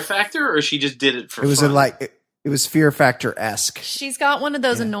like Fear Factor, or she just did it for fun? It was Fear Factor-esque. She's got one of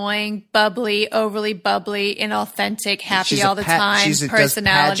those annoying, bubbly, overly bubbly, inauthentic, happy all the time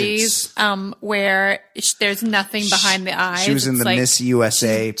personalities where there's nothing behind the eyes. She was in the Miss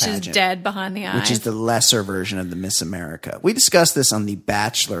USA pageant. She's dead behind the eyes. Which is the lesser version of the Miss America. We discussed this on the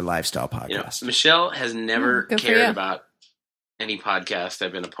Bachelor Lifestyle podcast. Michelle has never cared about any podcast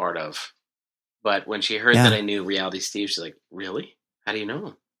I've been a part of. But when she heard that I knew Reality Steve, she's like, really? How do you know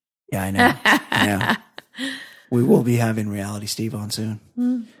him? Yeah, I know. I know. We will be having Reality Steve on soon.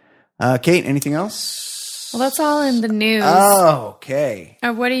 Kate, anything else? Well, that's all in the news. Oh, okay.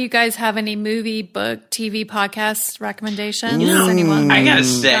 What do you guys have? Any movie, book, TV, podcast recommendations? Anyone? I gotta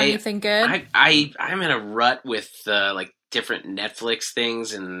say, anything good? I'm in a rut with like different Netflix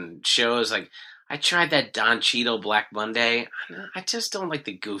things and shows. Like I tried that Don Cheadle Black Monday. I just don't like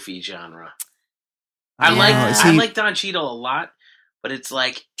the goofy genre. I like Don Cheadle a lot. But it's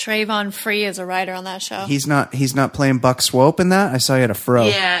like Trayvon Free is a writer on that show. He's not playing Buck Swope in that. I saw you had a fro.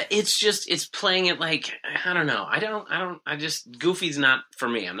 Yeah, it's playing it like I don't know. Goofy's not for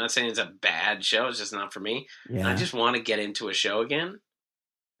me. I'm not saying it's a bad show. It's just not for me. Yeah. I just want to get into a show again.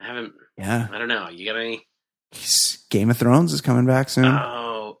 I haven't. Yeah. I don't know. You got any? Game of Thrones is coming back soon.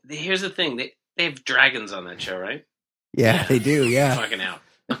 Oh, here's the thing. They have dragons on that show, right? Yeah, they do. Yeah. I'm fucking out.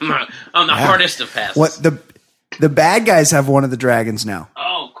 I'm the hardest of passes. What the bad guys have one of the dragons now.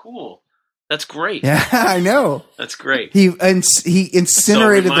 Oh, cool. That's great. Yeah, I know. That's great. He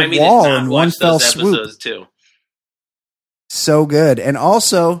incinerated the wall in one fell swoop. Too. So good. And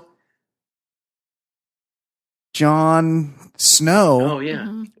also, Jon Snow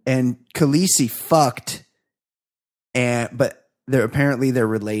and Khaleesi fucked, but they're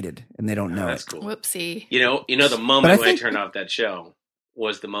related and they don't know that's it. Cool. Whoopsie. You know the moment when I turned off that show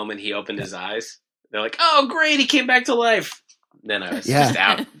was the moment he opened his eyes. They're like, oh, great, he came back to life. Then I was just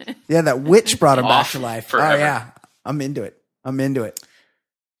out. Yeah, that witch brought him back to life. Forever. Oh, yeah. I'm into it.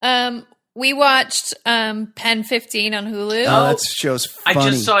 We watched Pen 15 on Hulu. Oh, that show's funny. I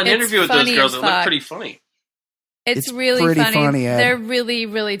just saw an interview with those girls. It looked pretty funny. It's really pretty funny. Ed. They're really,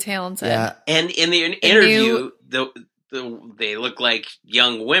 really talented. Yeah. And in the interview, they look like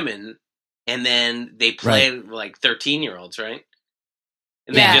young women, and then they play like 13-year-olds, right?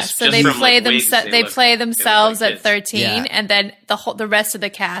 And they play themselves at 13, and then the rest of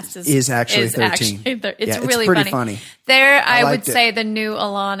the cast is actually 13. It's really pretty funny. I would say the new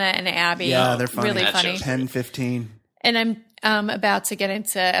Alana and Abby. Yeah, they're funny. Really funny. Pen 15. And I'm about to get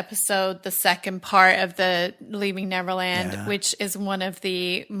into the second part of the Leaving Neverland, which is one of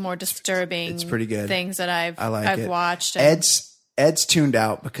the more disturbing things that I've watched. Ed's tuned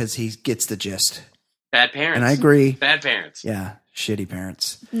out because he gets the gist. Bad parents. And I agree. Bad parents. Yeah. Shitty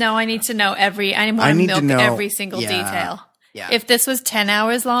parents. No, I need to know I want to milk every single detail. Yeah. If this was 10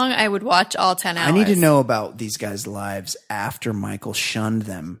 hours long, I would watch all 10 hours. I need to know about these guys' lives after Michael shunned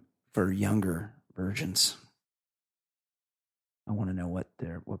them for younger virgins. I want to know what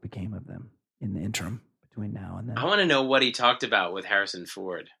became of them in the interim between now and then. I want to know what he talked about with Harrison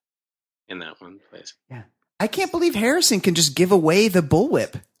Ford in that one place. Yeah. I can't believe Harrison can just give away the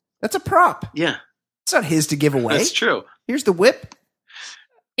bullwhip. That's a prop. Yeah. It's not his to give away. That's true. Here's the whip.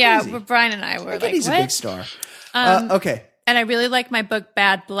 Yeah, but Brian and I were like, he's what? a big star. Okay. And I really like my book,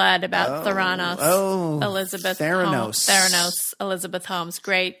 Bad Blood, about Theranos. Theranos. Elizabeth Holmes.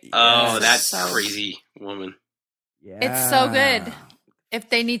 Great. Oh, that's crazy woman. Yeah. It's so good. If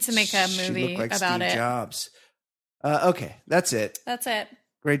they need to make a movie like about Steve it. Jobs. Okay, that's it. That's it.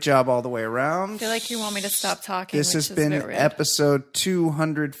 Great job all the way around. I feel like you want me to stop talking. This has been episode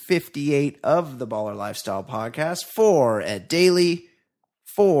 258 of the Baller Lifestyle Podcast. For Ed Daly,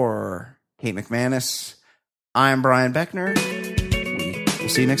 for Kate McManus, I'm Brian Beckner. We'll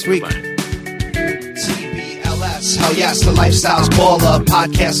see you next week. TBLS, hell yes, the lifestyle's baller.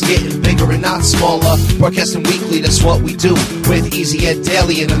 Podcast getting bigger and not smaller. Broadcasting weekly, that's what we do. With Easy Ed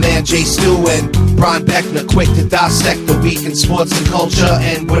Daly and the man Jay Stu and Brian Beckner, quick to dissect the week in sports and culture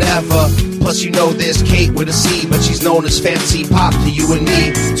and whatever. Plus, you know there's Kate with a C, but she's known as Fancy Pop to you and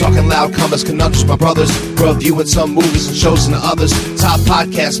me. Talking loud comers, conundrums, my brothers. We're viewing some movies and shows and the others. Top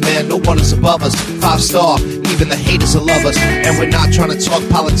podcast, man, no one is above us. 5-star, even the haters will love us. And we're not trying to talk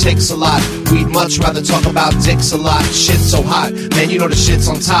politics a lot. We'd much rather talk about dicks a lot. Shit's so hot, man, you know the shit's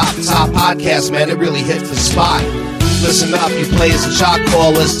on top. Top podcast, man, it really hits the spot. Listen up, you players and shot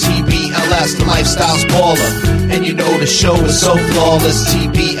callers. TBLS, the lifestyle's baller. And you know the show is so flawless.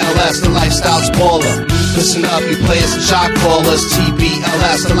 TBLS, the lifestyle's baller. Listen up, you players and shot callers.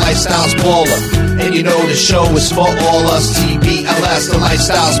 TBLS, the lifestyle's baller. And you know the show is for all us. TBLS, the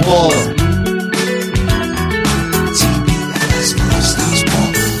lifestyle's baller.